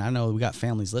 And I know we got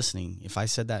families listening. If I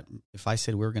said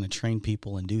we were going to train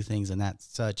people and do things in that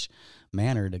such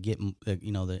manner to get,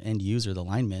 the end user, the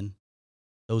lineman,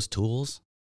 those tools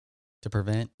to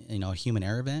prevent, a human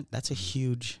error event, that's a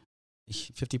huge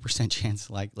 50% chance,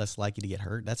 less likely to get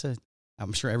hurt.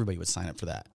 I'm sure everybody would sign up for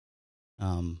that.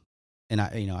 And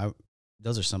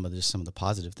those are some of the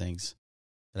positive things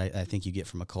that I think you get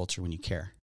from a culture when you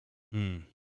care. Mm.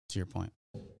 To your point.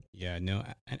 Yeah, no,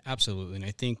 absolutely. And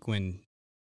I think when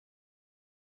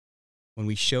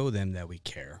we show them that we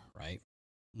care, right?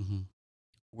 Mm-hmm.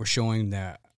 We're showing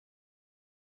that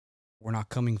we're not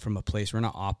coming from a place, we're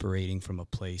not operating from a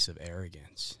place of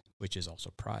arrogance, which is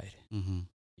also pride. Mm-hmm.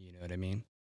 You know what I mean?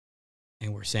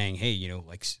 And we're saying, hey,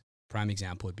 like prime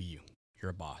example would be you.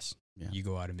 You're a boss. Yeah. You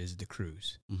go out and visit the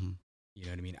crews. Mm-hmm. You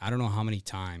know what I mean? I don't know how many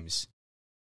times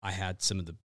I had some of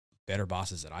the better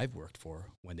bosses that I've worked for,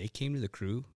 when they came to the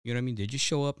crew, you know what I mean? They just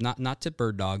show up, not to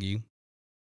bird dog you,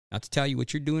 not to tell you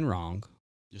what you're doing wrong.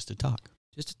 Just to talk.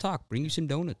 Bring you some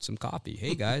donuts, some coffee.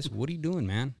 Hey, guys, what are you doing,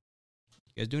 man?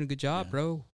 You guys doing a good job, Yeah.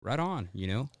 bro. Right on,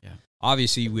 Yeah.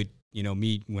 Obviously, with,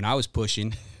 me, when I was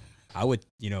pushing, I would,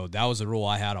 that was the rule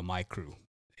I had on my crew.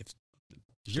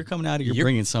 If you're coming out here, you're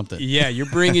bringing something. Yeah, you're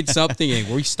bringing something in.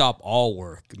 We stop all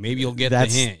work. Maybe you'll get the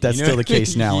hint. That's still the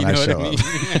case now when I show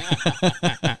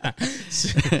up.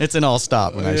 It's an all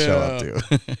stop when I show up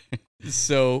too.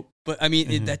 So, but I mean,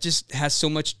 Mhm. that just has so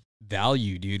much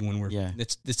value, dude. When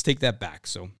let's take that back.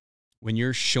 So when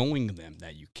you're showing them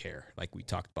that you care, like we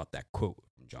talked about that quote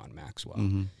from John Maxwell,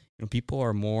 Mm-hmm. people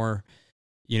are more,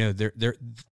 they're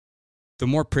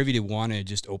more privy to want to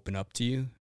just open up to you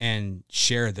and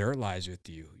share their lives with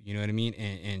you. You know what I mean?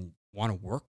 And want to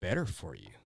work better for you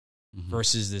Mm-hmm.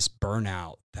 versus this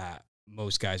burnout that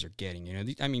most guys are getting.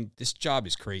 This job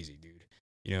is crazy, dude.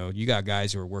 You got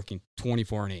guys who are working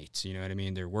 24 and 8s. You know what I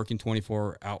mean? They're working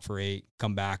 24, out for 8,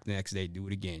 come back the next day, do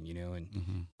it again, and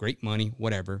Mm-hmm. great money,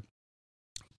 whatever.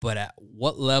 But at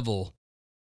what level?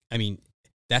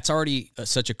 That's already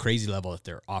such a crazy level that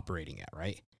they're operating at,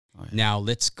 right? Oh, yeah. Now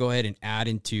let's go ahead and add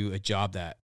into a job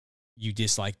that you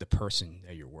dislike the person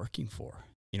that you're working for.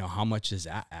 How much does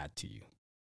that add to you?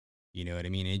 You know what I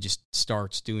mean? It just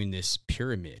starts doing this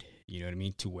pyramid, you know what I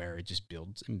mean? To where it just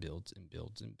builds and builds and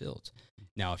builds and builds.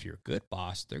 Now, if you're a good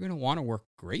boss, they're going to want to work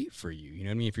great for you. You know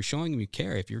what I mean? If you're showing them you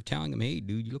care, if you're telling them, hey,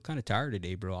 dude, you look kind of tired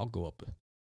today, bro, I'll go up.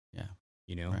 Yeah.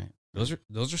 Right. Those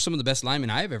Those are some of the best linemen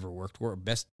I've ever worked for,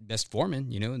 best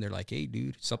foremen, and they're like, hey,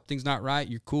 dude, something's not right.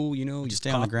 You're cool, just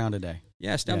stay on the ground today.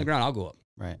 Yeah, stay on the ground. I'll go up.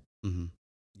 Right. Mm-hmm.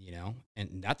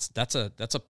 And that's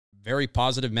a very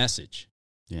positive message.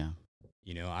 Yeah.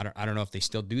 I don't know if they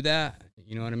still do that.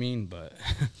 You know what I mean? But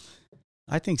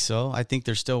I think so. I think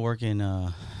they're still working.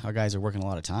 Our guys are working a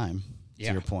lot of time. Yeah.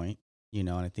 To your point, and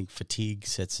I think fatigue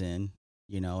sets in.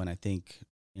 And I think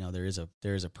there is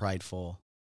a prideful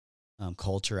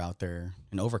culture out there,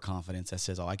 and overconfidence that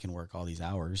says, "Oh, I can work all these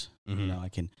hours.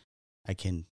 Mm-hmm. I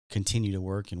can continue to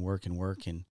work and work and work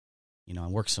and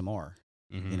and work some more.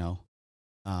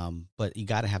 Mm-hmm. But you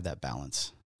got to have that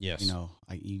balance. Yes.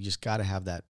 You just got to have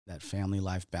that family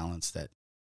life balance that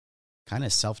kind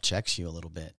of self-checks you a little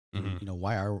bit. Mm-hmm.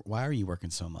 Why are you working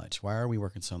so much? Why are we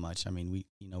working so much? We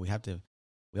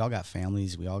all got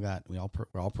families. We're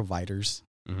all providers,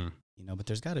 Mm-hmm. but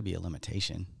there's got to be a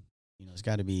limitation. There's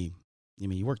got to be,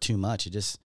 you work too much. It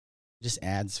just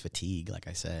adds fatigue. Like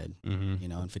I said,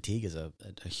 Mm-hmm. and fatigue is a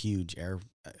huge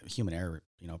human error,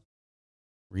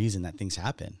 reason that things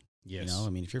happen. Yes.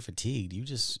 If you're fatigued, you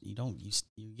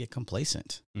get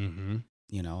complacent. Mm-hmm.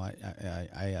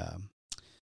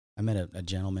 I met a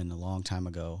gentleman a long time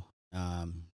ago.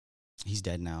 He's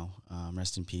dead now.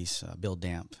 Rest in peace, Bill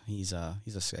Damp. He's an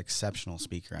exceptional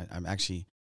speaker. I actually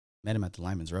met him at the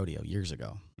Lyman's Rodeo years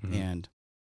ago, and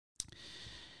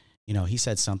he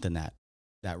said something that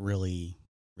really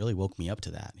woke me up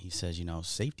to that. He says,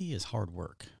 safety is hard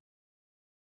work.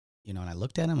 And I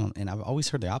looked at him, and I've always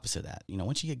heard the opposite of that.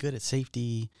 Once you get good at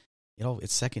safety,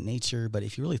 it's second nature. But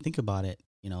if you really think about it,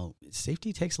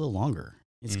 safety takes a little longer.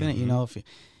 It's gonna,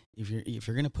 if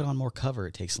you're gonna put on more cover,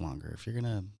 it takes longer. If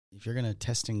you're gonna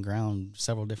test and ground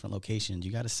several different locations,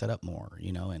 you got to set up more.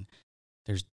 And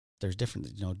there's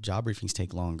different, job briefings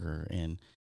take longer, and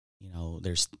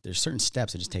there's certain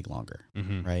steps that just take longer,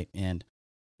 right? And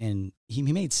he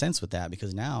made sense with that,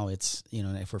 because now it's,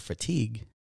 if we're fatigued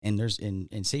and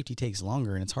safety takes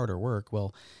longer and it's harder work,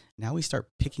 well, now we start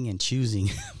picking and choosing,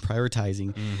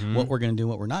 prioritizing what we're going to do,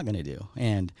 what we're not going to do.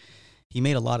 And he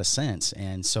made a lot of sense.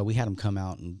 And so we had him come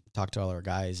out and talk to all our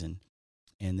guys, and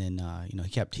then he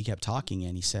kept talking,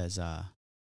 and he says,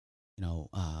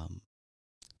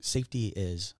 safety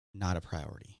is not a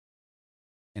priority.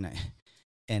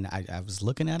 And I was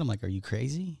looking at him like, are you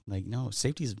crazy? Like, no,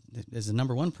 safety is the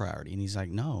number one priority. And he's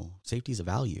like, no, safety is a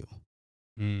value.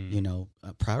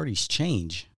 Priorities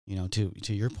change, to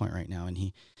your point right now. And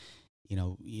he,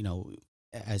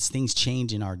 as things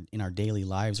change in our daily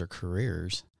lives or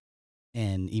careers,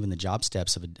 and even the job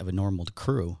steps of a normal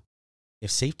crew, if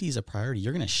safety is a priority,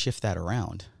 you're going to shift that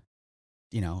around,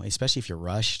 especially if you're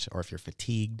rushed or if you're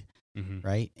fatigued,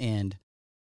 right?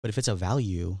 But if it's a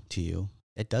value to you,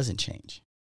 it doesn't change.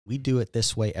 We do it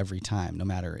this way every time, no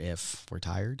matter if we're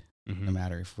tired, no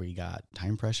matter if we got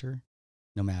time pressure,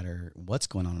 no matter what's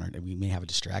going on. We may have a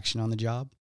distraction on the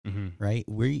job, right?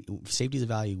 Safety is a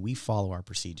value. We follow our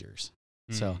procedures.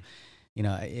 So,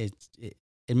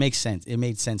 it makes sense. It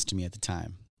made sense to me at the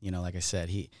time. Like I said,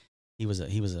 he was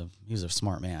a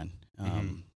smart man.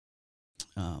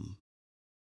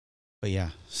 But yeah,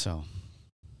 so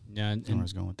yeah, I don't know where I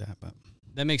was going with that, but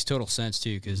that makes total sense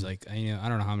too. Cause like, I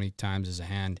don't know how many times as a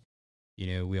hand,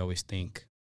 we always think,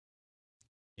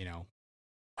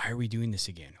 why are we doing this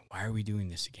again? Why are we doing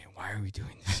this again? Why are we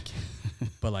doing this again?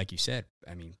 But like you said,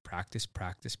 practice.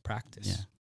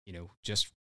 Yeah. Just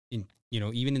in,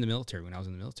 even in the military, when I was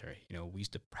in the military, we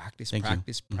used to practice,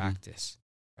 practice.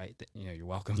 Right. You're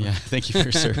welcome. Yeah. Thank you for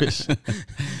your service.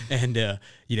 And,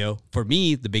 for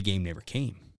me, the big game never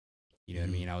came. You know what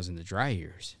I mean? I was in the dry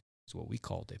years, is what we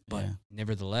called it. But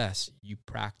nevertheless, you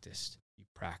practiced.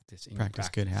 And practice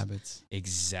good habits.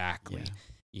 Exactly.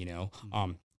 Yeah.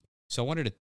 So I wanted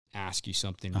to ask you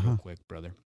something real quick,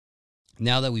 brother.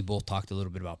 Now that we both talked a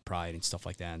little bit about pride and stuff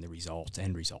like that and the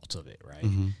end results of it, right?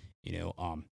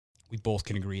 We both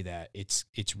can agree that it's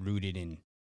rooted in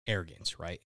arrogance,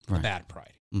 right? Bad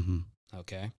pride.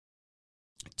 Okay.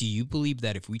 Do you believe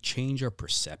that if we change our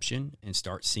perception and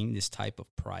start seeing this type of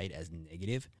pride as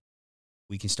negative,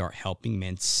 we can start helping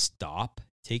men stop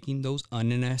taking those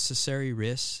unnecessary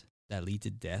risks that lead to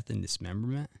death and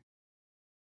dismemberment?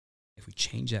 If we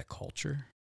change that culture?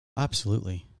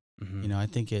 Absolutely.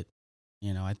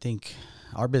 I think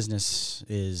our business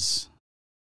is,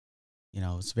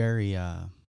 it's very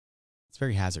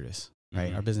hazardous,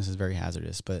 right? Our business is very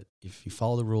hazardous, but if you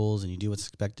follow the rules and you do what's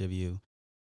expected of you,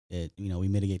 we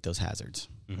mitigate those hazards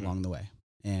along the way.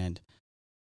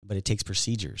 But it takes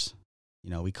procedures.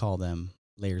 We call them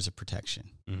layers of protection,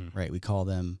 right? We call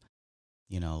them,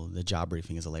 the job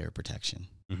briefing is a layer of protection,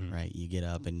 right? You get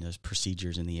up and there's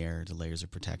procedures in the air, the layers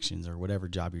of protections, or whatever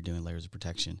job you're doing, layers of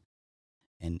protection.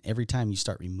 And every time you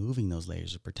start removing those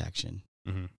layers of protection,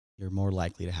 you're more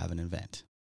likely to have an event,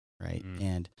 right?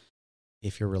 And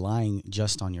if you're relying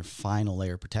just on your final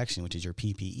layer of protection, which is your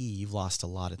PPE, you've lost a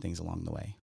lot of things along the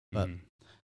way. But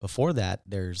before that,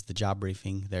 there's the job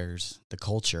briefing, there's the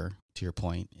culture, to your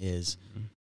point, is,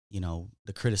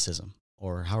 the criticism,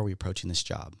 or how are we approaching this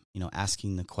job?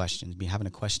 Asking the questions, having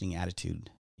a questioning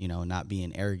attitude, not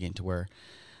being arrogant to where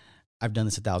I've done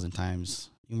this 1,000 times.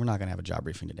 We're not going to have a job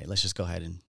briefing today. Let's just go ahead.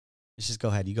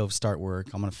 You go start work.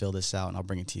 I'm going to fill this out and I'll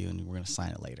bring it to you and we're going to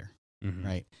sign it later.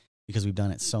 Right. Because we've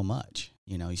done it so much,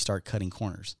 you start cutting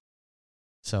corners.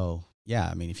 So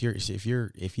yeah,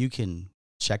 if you can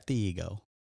check the ego,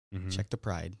 check the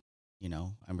pride,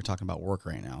 and we're talking about work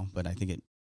right now, but I think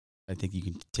you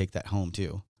can take that home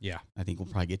too. Yeah. I think we'll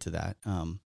probably get to that.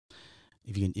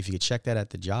 If you could check that at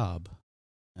the job,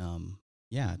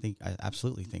 I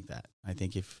absolutely think that. I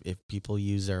think if people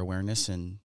use their awareness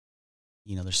and,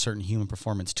 there's certain human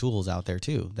performance tools out there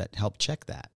too that help check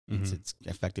that. It's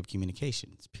effective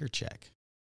communication. It's peer check.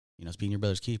 It's being your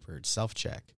brother's keeper. It's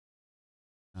self-check.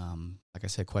 Like I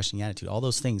said, questioning attitude. All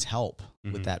those things help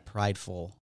with that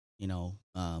prideful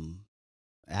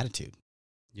attitude.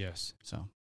 Yes. So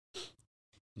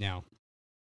Now,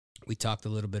 we talked a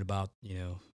little bit about,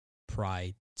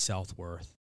 pride,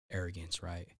 self-worth, arrogance,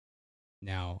 right?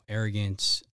 Now,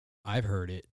 arrogance, I've heard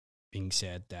it being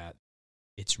said that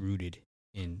it's rooted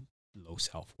in low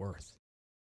self-worth.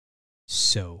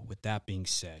 So, with that being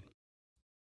said,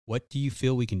 what do you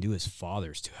feel we can do as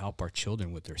fathers to help our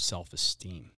children with their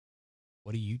self-esteem?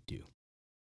 What do you do?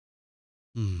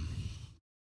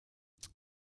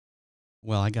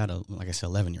 Well, I got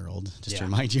 11-year-old, just to Yeah.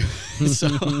 remind you. So,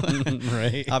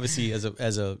 Right. obviously, as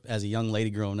a young lady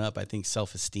growing up, I think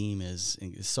self-esteem is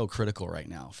so critical right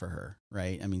now for her,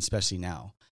 right? I mean, especially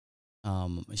now.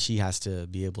 She has to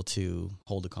be able to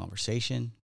hold a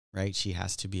conversation, right? She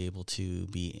has to be able to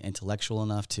be intellectual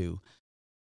enough to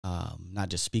not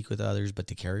just speak with others, but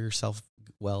to carry herself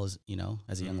well as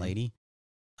a young lady.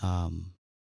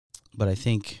 But I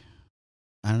think,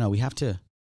 I don't know, we have to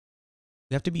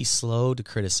be slow to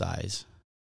criticize,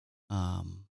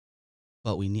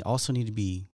 but we also need to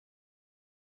be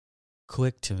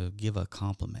quick to give a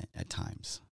compliment at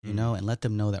times, and let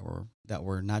them know that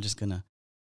we're not just gonna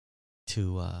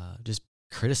just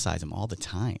criticize them all the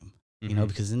time,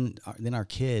 because then our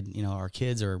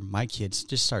kids or my kids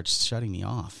just start shutting me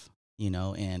off,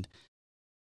 and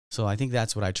so I think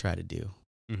that's what I try to do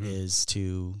is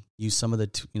to use some of the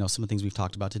some of the things we've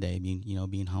talked about today,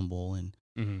 being humble and.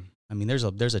 I mean, there's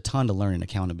a ton to learn in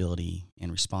accountability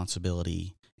and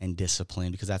responsibility and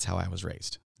discipline, because that's how I was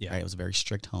raised. Yeah. Right? It was a very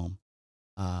strict home.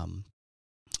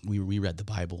 We read the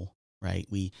Bible, right?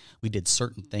 We did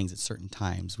certain things at certain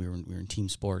times. We were in team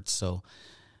sports. So,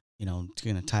 to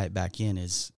kind of tie it back in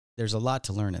is there's a lot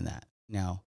to learn in that.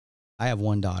 Now, I have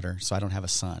one daughter, so I don't have a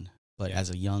son. But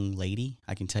as a young lady,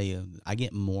 I can tell you, I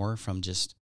get more from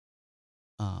just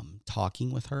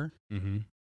talking with her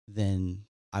than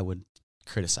I would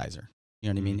criticize her. You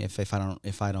know what I mean?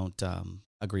 If I don't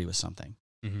agree with something.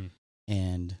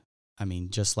 And I mean,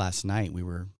 just last night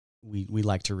we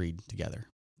like to read together,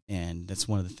 and that's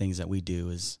one of the things that we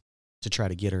do is to try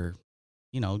to get her,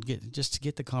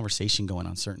 get the conversation going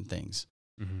on certain things.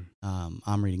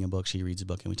 I'm reading a book, she reads a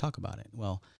book, and we talk about it.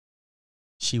 Well,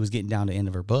 she was getting down to the end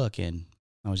of her book, and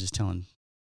I was just telling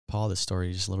Paul this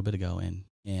story just a little bit ago,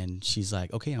 and she's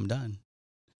like, "Okay, I'm done."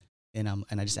 And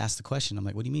I just asked the question. I'm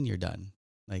like, "What do you mean you're done?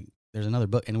 Like, there's another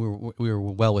book." And we were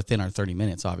well within our 30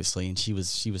 minutes, obviously. And she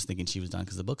was thinking she was done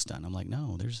because the book's done. I'm like,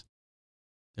 "No, there's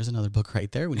another book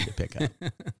right there we need to pick up."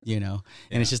 And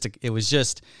it was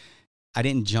just I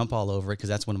didn't jump all over it, because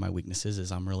that's one of my weaknesses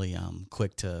is I'm really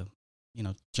quick to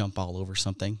jump all over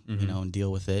something, and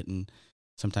deal with it, and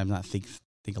sometimes not think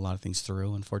a lot of things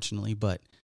through, unfortunately. But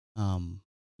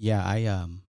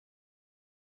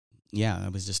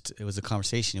it was a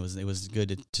conversation. It was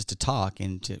good to talk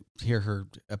and to hear her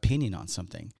opinion on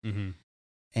something.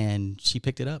 And she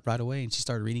picked it up right away, and she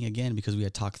started reading again because we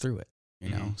had talked through it,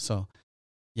 So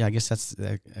yeah, I guess that's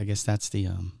the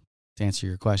to answer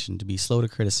your question, to be slow to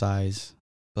criticize,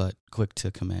 but quick to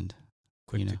commend.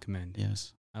 Quick to commend.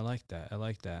 Yes. I like that.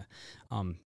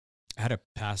 I had a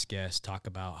past guest talk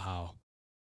about how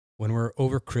when we're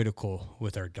overcritical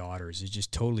with our daughters, it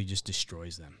just totally just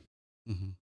destroys them.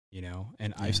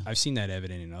 And I've seen that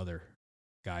evident in other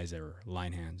guys that are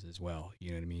line hands as well. You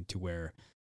know what I mean? To where,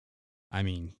 I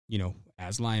mean,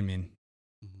 as linemen,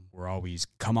 we're always,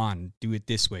 come on, do it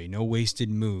this way. No wasted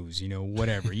moves,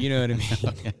 whatever. You know what I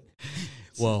mean?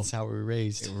 Well, that's how we were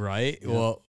raised. Right? Yeah.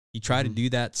 Well, he tried to do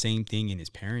that same thing in his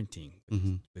parenting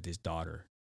with his daughter.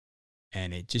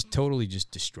 And it just totally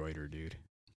just destroyed her, dude.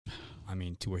 I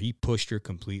mean, to where he pushed her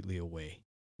completely away.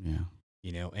 Yeah.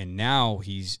 And now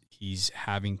he's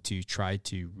having to try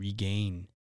to regain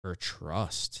her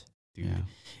trust, dude. Yeah.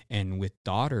 And with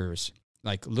daughters,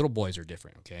 like little boys are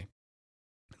different, okay?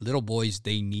 Little boys,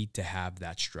 they need to have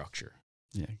that structure.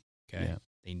 Yeah. Okay? Yeah.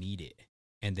 They need it.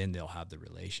 And then they'll have the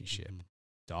relationship.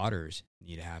 Daughters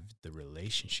need to have the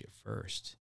relationship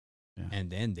first. Yeah.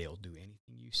 And then they'll do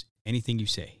anything you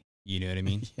say. You know what I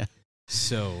mean? Yeah.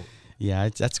 So, yeah,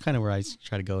 that's kind of where I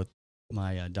try to go with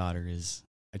my daughter is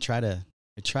I try to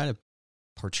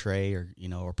portray or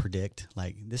predict,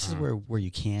 like, this is where you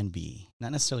can be,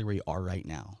 not necessarily where you are right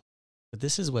now, but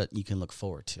this is what you can look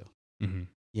forward to. And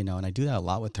I do that a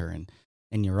lot with her,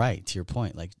 and you're right, to your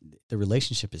point, like, the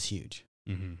relationship is huge.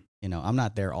 I'm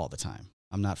not there all the time.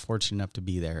 I'm not fortunate enough to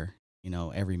be there,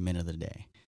 every minute of the day.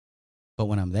 But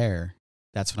when I'm there,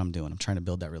 that's what I'm doing. I'm trying to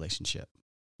build that relationship,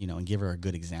 and give her a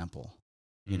good example,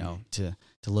 to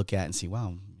look at and see,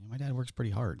 wow, my dad works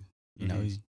pretty hard.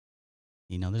 He's,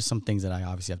 there's some things that I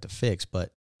obviously have to fix,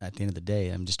 but at the end of the day,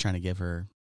 I'm just trying to give her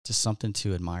just something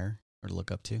to admire or to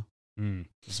look up to. Mm.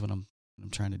 That's what I'm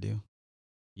trying to do.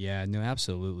 Yeah, no,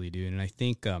 absolutely, dude. And I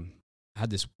think I had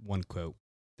this one quote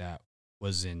that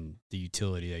was in the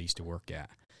utility I used to work at.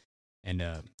 And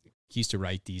he used to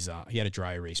write these. He had a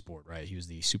dry erase board, right? He was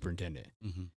the superintendent.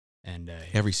 Mm-hmm. And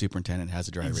every superintendent has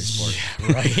a dry erase board.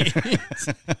 Yeah, right.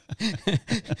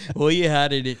 Well, you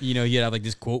had it, you know, you had like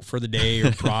this quote for the day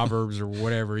or Proverbs or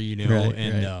whatever, you know. Right,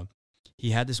 and right. He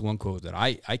had this one quote that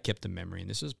I kept in memory. And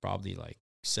this was probably like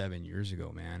 7 years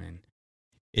ago, man. And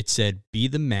it said, "Be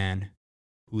the man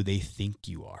who they think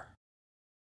you are."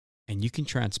 And you can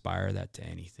transpire that to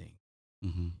anything.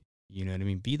 Mm-hmm. You know what I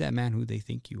mean? Be that man who they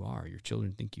think you are. Your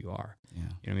children think you are. Yeah. You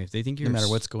know what I mean? If they think you're no matter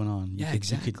what's going on,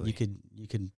 exactly.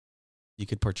 You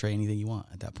could portray anything you want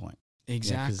at that point.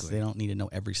 Exactly. Because they don't need to know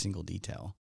every single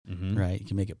detail, mm-hmm. right? You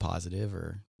can make it positive,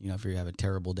 or you know, if you have a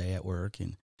terrible day at work,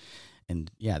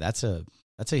 and yeah, that's an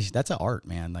art,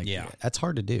 man. Like, yeah, that's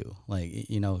hard to do. Like,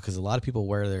 you know, because a lot of people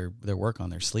wear their work on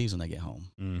their sleeves when they get home.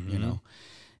 mm-hmm. You know,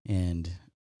 and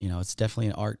you know, it's definitely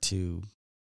an art to,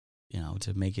 you know,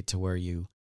 to make it to where you're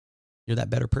that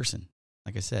better person.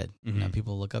 Like I said, mm-hmm. you know,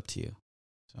 people look up to you.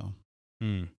 So,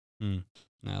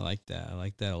 I like that. I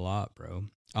like that a lot, bro.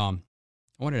 I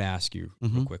wanted to ask you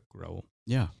real quick, Raul.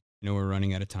 Yeah. I know we're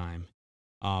running out of time.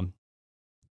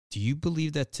 Do you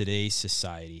believe that today's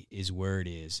society is where it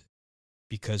is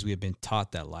because we have been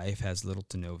taught that life has little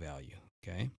to no value?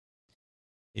 Okay.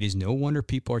 It is no wonder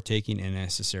people are taking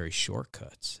unnecessary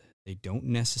shortcuts. They don't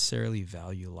necessarily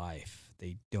value life.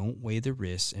 They don't weigh the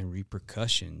risks and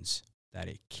repercussions that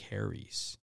it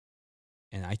carries.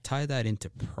 And I tie that into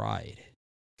pride.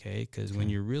 Okay. Because when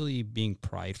you're really being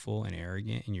prideful and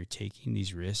arrogant and you're taking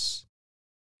these risks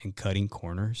and cutting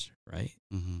corners, right?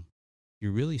 Mm-hmm.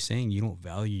 You're really saying you don't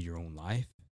value your own life.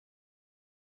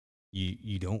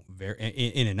 You don't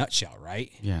in a nutshell,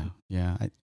 right? Yeah. Yeah.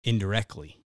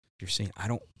 Indirectly, you're saying, I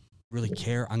don't really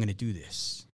care. I'm going to do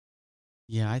this.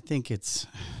 Yeah. I think it's,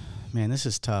 man, this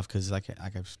is tough. Cause like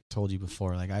I've told you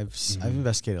before, like I've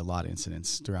investigated a lot of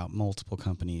incidents throughout multiple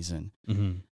companies, and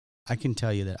I can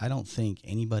tell you that I don't think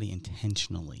anybody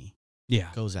intentionally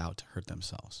goes out to hurt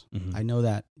themselves. I know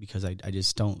that because I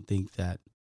just don't think that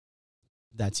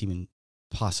that's even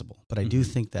possible. But I do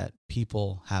think that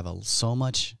people have so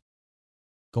much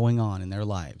going on in their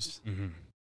lives,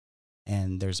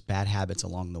 and there's bad habits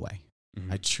along the way.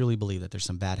 I truly believe that there's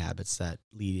some bad habits that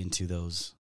lead into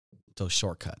those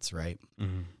shortcuts, right?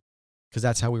 Because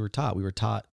that's how we were taught. We were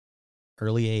taught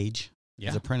early age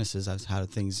as apprentices as how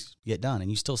things get done, and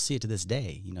you still see it to this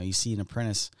day. You know, you see an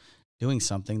apprentice doing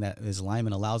something that his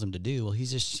lineman allows him to do. Well,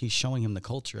 he's showing him the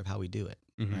culture of how we do it,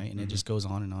 right? And it just goes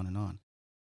on and on and on.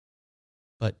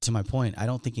 But to my point, I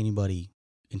don't think anybody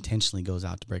intentionally goes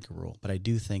out to break a rule. But I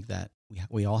do think that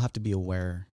we all have to be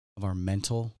aware of our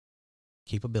mental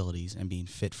capabilities and being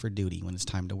fit for duty. When it's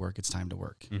time to work, it's time to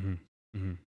work.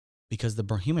 Because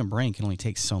the human brain can only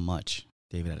take so much,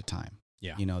 David, at a time.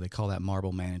 Yeah. You know, they call that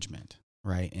marble management,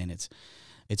 right? And it's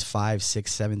 5,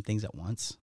 6, 7 things at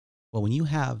once. Well, when you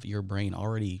have your brain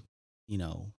already, you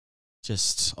know,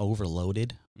 just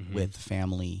overloaded with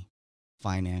family,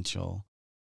 financial,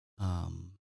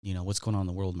 you know, what's going on in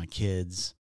the world with my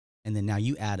kids, and then now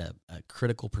you add a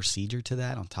critical procedure to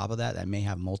that on top of that may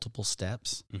have multiple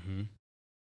steps.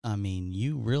 I mean,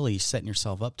 you really setting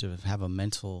yourself up to have a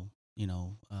mental, you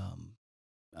know,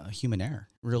 human error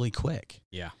really quick.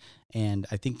 Yeah. And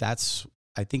I think that's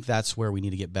where we need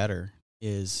to get better,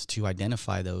 is to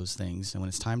identify those things. And when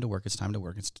it's time to work, it's time to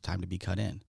work. It's time to be cut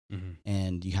in.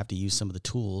 And you have to use some of the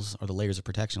tools or the layers of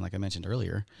protection, like I mentioned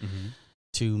earlier,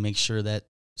 to make sure that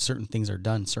certain things are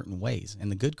done certain ways.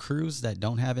 And the good crews that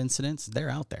don't have incidents, they're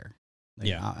out there.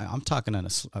 Like, I'm talking on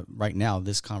right now,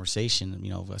 this conversation, you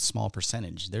know, a small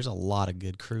percentage. There's a lot of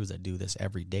good crews that do this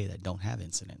every day that don't have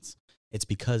incidents. It's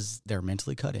because they're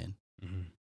mentally cut in.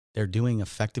 They're doing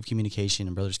effective communication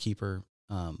and Brothers Keeper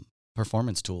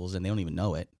performance tools, and they don't even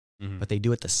know it, but they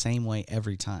do it the same way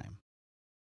every time.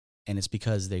 And it's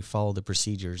because they follow the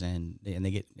procedures and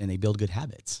they build good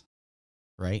habits,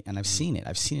 right? And I've seen it.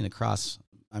 I've seen it across,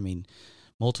 I mean,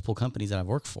 multiple companies that I've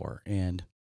worked for, and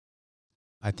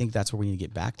I think that's where we need to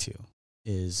get back to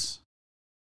is,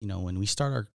 you know, when we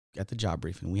start at the job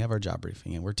briefing, we have our job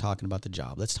briefing and we're talking about the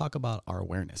job. Let's talk about our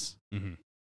awareness.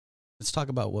 Let's talk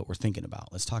about what we're thinking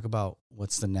about. Let's talk about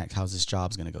what's the next, how's this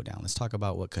job's going to go down. Let's talk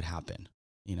about what could happen,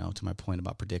 you know, to my point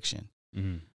about prediction.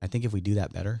 I think if we do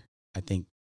that better, I think,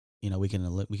 you know, we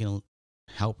can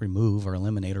help remove or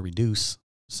eliminate or reduce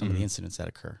some of the incidents that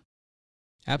occur.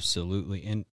 Absolutely.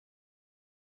 And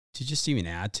to just even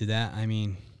add to that, I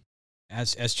mean,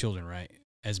 as children, right,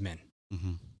 as men,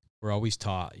 we're always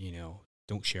taught, you know,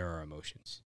 don't share our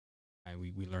emotions.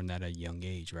 We learned that at a young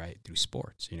age, right? Through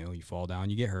sports, you fall down,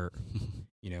 you get hurt.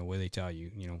 What do they tell you?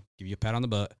 Give you a pat on the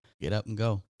butt. Get up and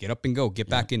go. Get up and go. Get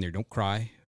back in there. Don't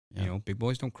cry. Yeah. Big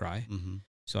boys don't cry. Mm-hmm.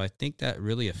 So I think that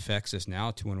really affects us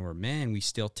now to when we're men, we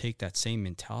still take that same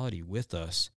mentality with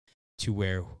us to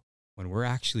where when we're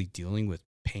actually dealing with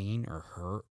pain or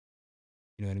hurt,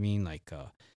 you know what I mean? Like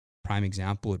prime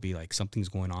example would be like something's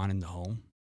going on in the home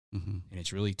Mm-hmm. and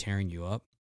it's really tearing you up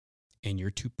and you're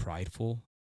too prideful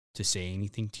to say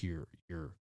anything to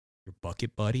your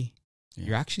bucket buddy. Yeah.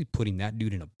 You're actually putting that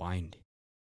dude in a bind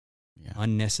Yeah.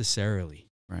 unnecessarily.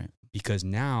 Right. Because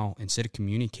now, instead of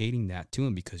communicating that to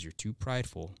him because you're too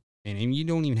prideful, and you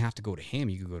don't even have to go to him.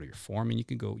 You can go to your foreman. You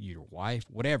can go to your wife,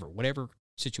 whatever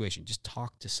situation. Just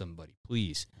talk to somebody,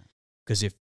 please. Because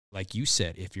if, like you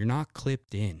said, if you're not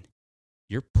clipped in,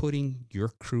 you're putting your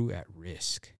crew at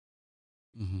risk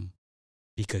Mm-hmm.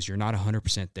 because you're not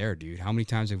 100% there, dude. How many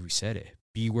times have we said it?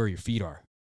 Be where your feet are,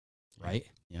 right?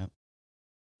 Yep.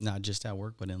 Not just at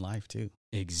work, but in life too.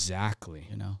 Exactly.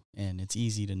 And it's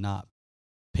easy to not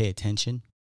pay attention.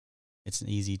 It's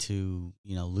easy to,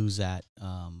 lose that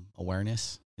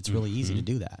awareness. It's really easy to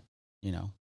do that,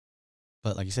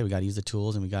 But like you said, we got to use the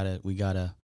tools, and we got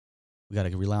to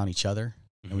rely on each other,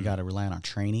 and we got to rely on our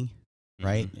training,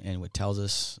 right? And what tells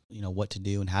us, what to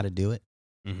do and how to do it,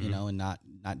 and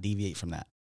not deviate from that.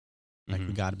 Like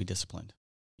we got to be disciplined.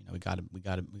 We got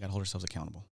to hold ourselves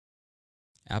accountable.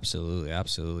 Absolutely,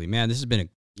 absolutely, man. This has been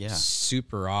a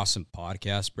super awesome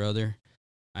podcast, brother.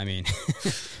 I mean,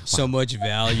 so much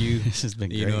value. This has been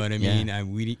great. You know what I mean? Yeah.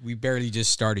 We barely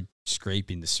just started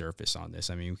scraping the surface on this.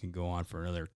 I mean, we can go on for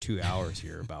another 2 hours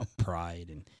here about pride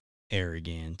and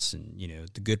arrogance and,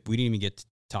 the good. We didn't even get to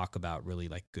talk about really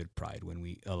like good pride when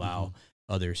we allow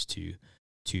others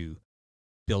to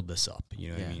build us up. You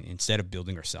know what I mean? Instead of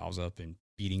building ourselves up and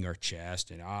beating our chest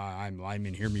and, I'm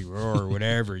lineman, hear me roar or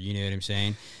whatever, you know what I'm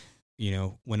saying?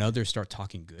 When others start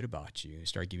talking good about you,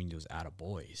 start giving those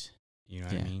attaboys. You know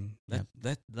what I mean?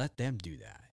 Let them do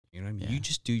that. You know what I mean? Yeah. You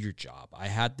just do your job. I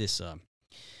had this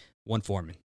one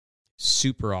foreman,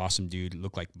 super awesome dude,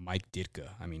 looked like Mike Ditka.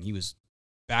 I mean, he was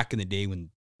back in the day when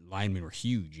linemen were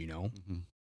huge, Mm-hmm.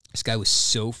 This guy was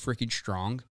so freaking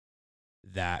strong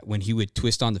that when he would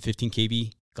twist on the 15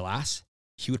 kV glass,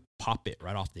 he would pop it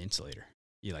right off the insulator.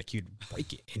 He would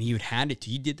break it, and he would hand it to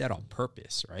you. He did that on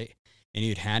purpose, right? And he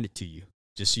would hand it to you.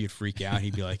 Just so you'd freak out.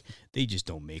 He'd be like, they just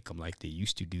don't make them like they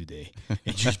used to, do they? And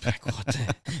you're just like, what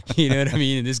the? You know what I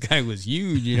mean? And this guy was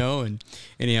huge, and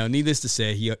needless to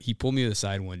say, he pulled me to the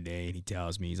side one day and he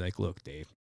tells me, he's like, look, Dave,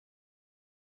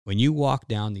 when you walk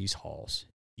down these halls,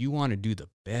 you want to do the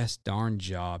best darn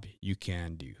job you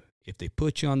can do. If they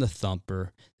put you on the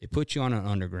thumper, they put you on an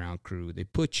underground crew, they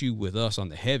put you with us on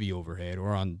the heavy overhead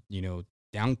or on,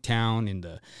 downtown in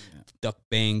the duck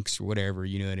banks or whatever,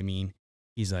 you know what I mean?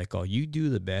 He's like, oh, you do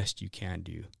the best you can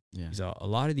do. Yeah. He's like, a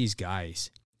lot of these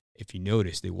guys, if you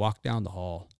notice, they walk down the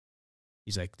hall.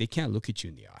 He's like, they can't look at you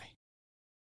in the eye.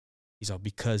 He's like,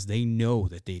 because they know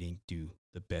that they didn't do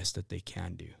the best that they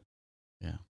can do.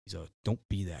 Yeah. He's like, don't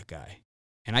be that guy.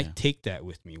 And I take that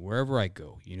with me wherever I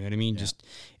go. You know what I mean?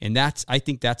 Yeah. I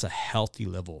think that's a healthy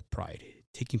level of pride.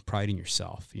 Taking pride in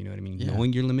yourself. You know what I mean? Yeah.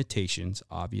 Knowing your limitations,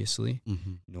 obviously.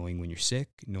 Mm-hmm. Knowing when you're sick,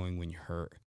 knowing when you're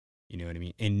hurt. You know what I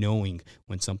mean? And knowing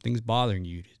when something's bothering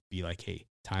you to be like, hey,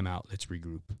 time out, let's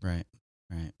regroup. Right.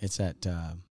 It's that,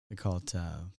 we call it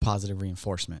positive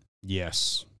reinforcement.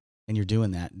 Yes. And you're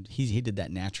doing that. He did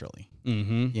that naturally,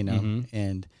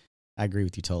 and I agree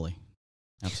with you totally.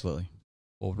 Absolutely.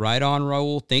 Well, right on,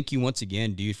 Raul. Thank you once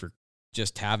again, dude, for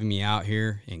just having me out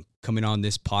here and coming on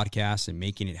this podcast and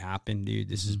making it happen, dude.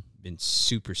 This has been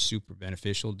super, super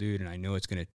beneficial, dude. And I know it's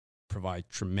going to provide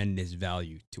tremendous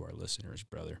value to our listeners,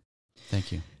 brother.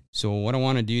 Thank you. So what I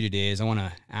want to do today is I want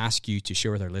to ask you to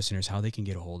share with our listeners how they can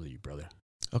get a hold of you, brother.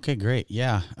 Okay, great.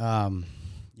 Yeah.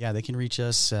 They can reach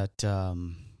us at,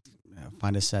 find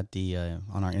us at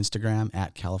on our Instagram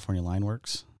at California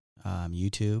Lineworks,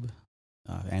 YouTube,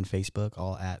 and Facebook,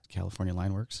 all at California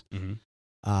Lineworks.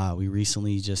 Mm-hmm. We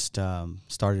recently just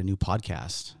started a new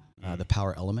podcast, The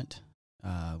Power Element.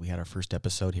 We had our first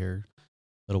episode here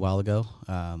a little while ago.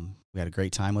 We had a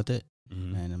great time with it.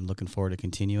 Mm-hmm. And I'm looking forward to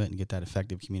continue it and get that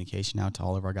effective communication out to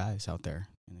all of our guys out there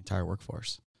in the entire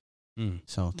workforce.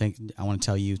 So I want to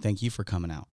tell you, thank you for coming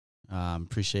out.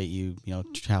 Appreciate you,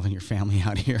 traveling your family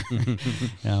out here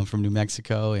from New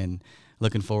Mexico, and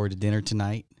looking forward to dinner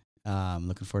tonight.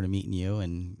 Looking forward to meeting you,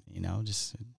 and,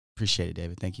 just appreciate it,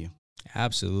 David. Thank you.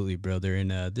 Absolutely, brother.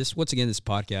 And this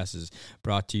podcast is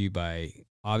brought to you by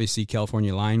obviously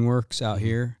California Lineworks out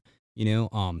here,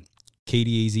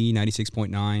 KDAZ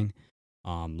 96.9.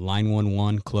 Line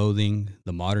 11 Clothing,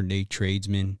 The Modern Day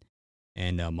Tradesman,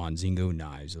 and Monzingo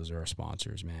Knives. Those are our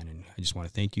sponsors, man. And I just want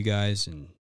to thank you guys, and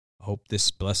I hope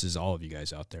this blesses all of you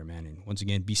guys out there, man. And once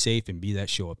again, be safe and be that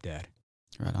show up dad.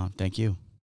 Right on. Thank you.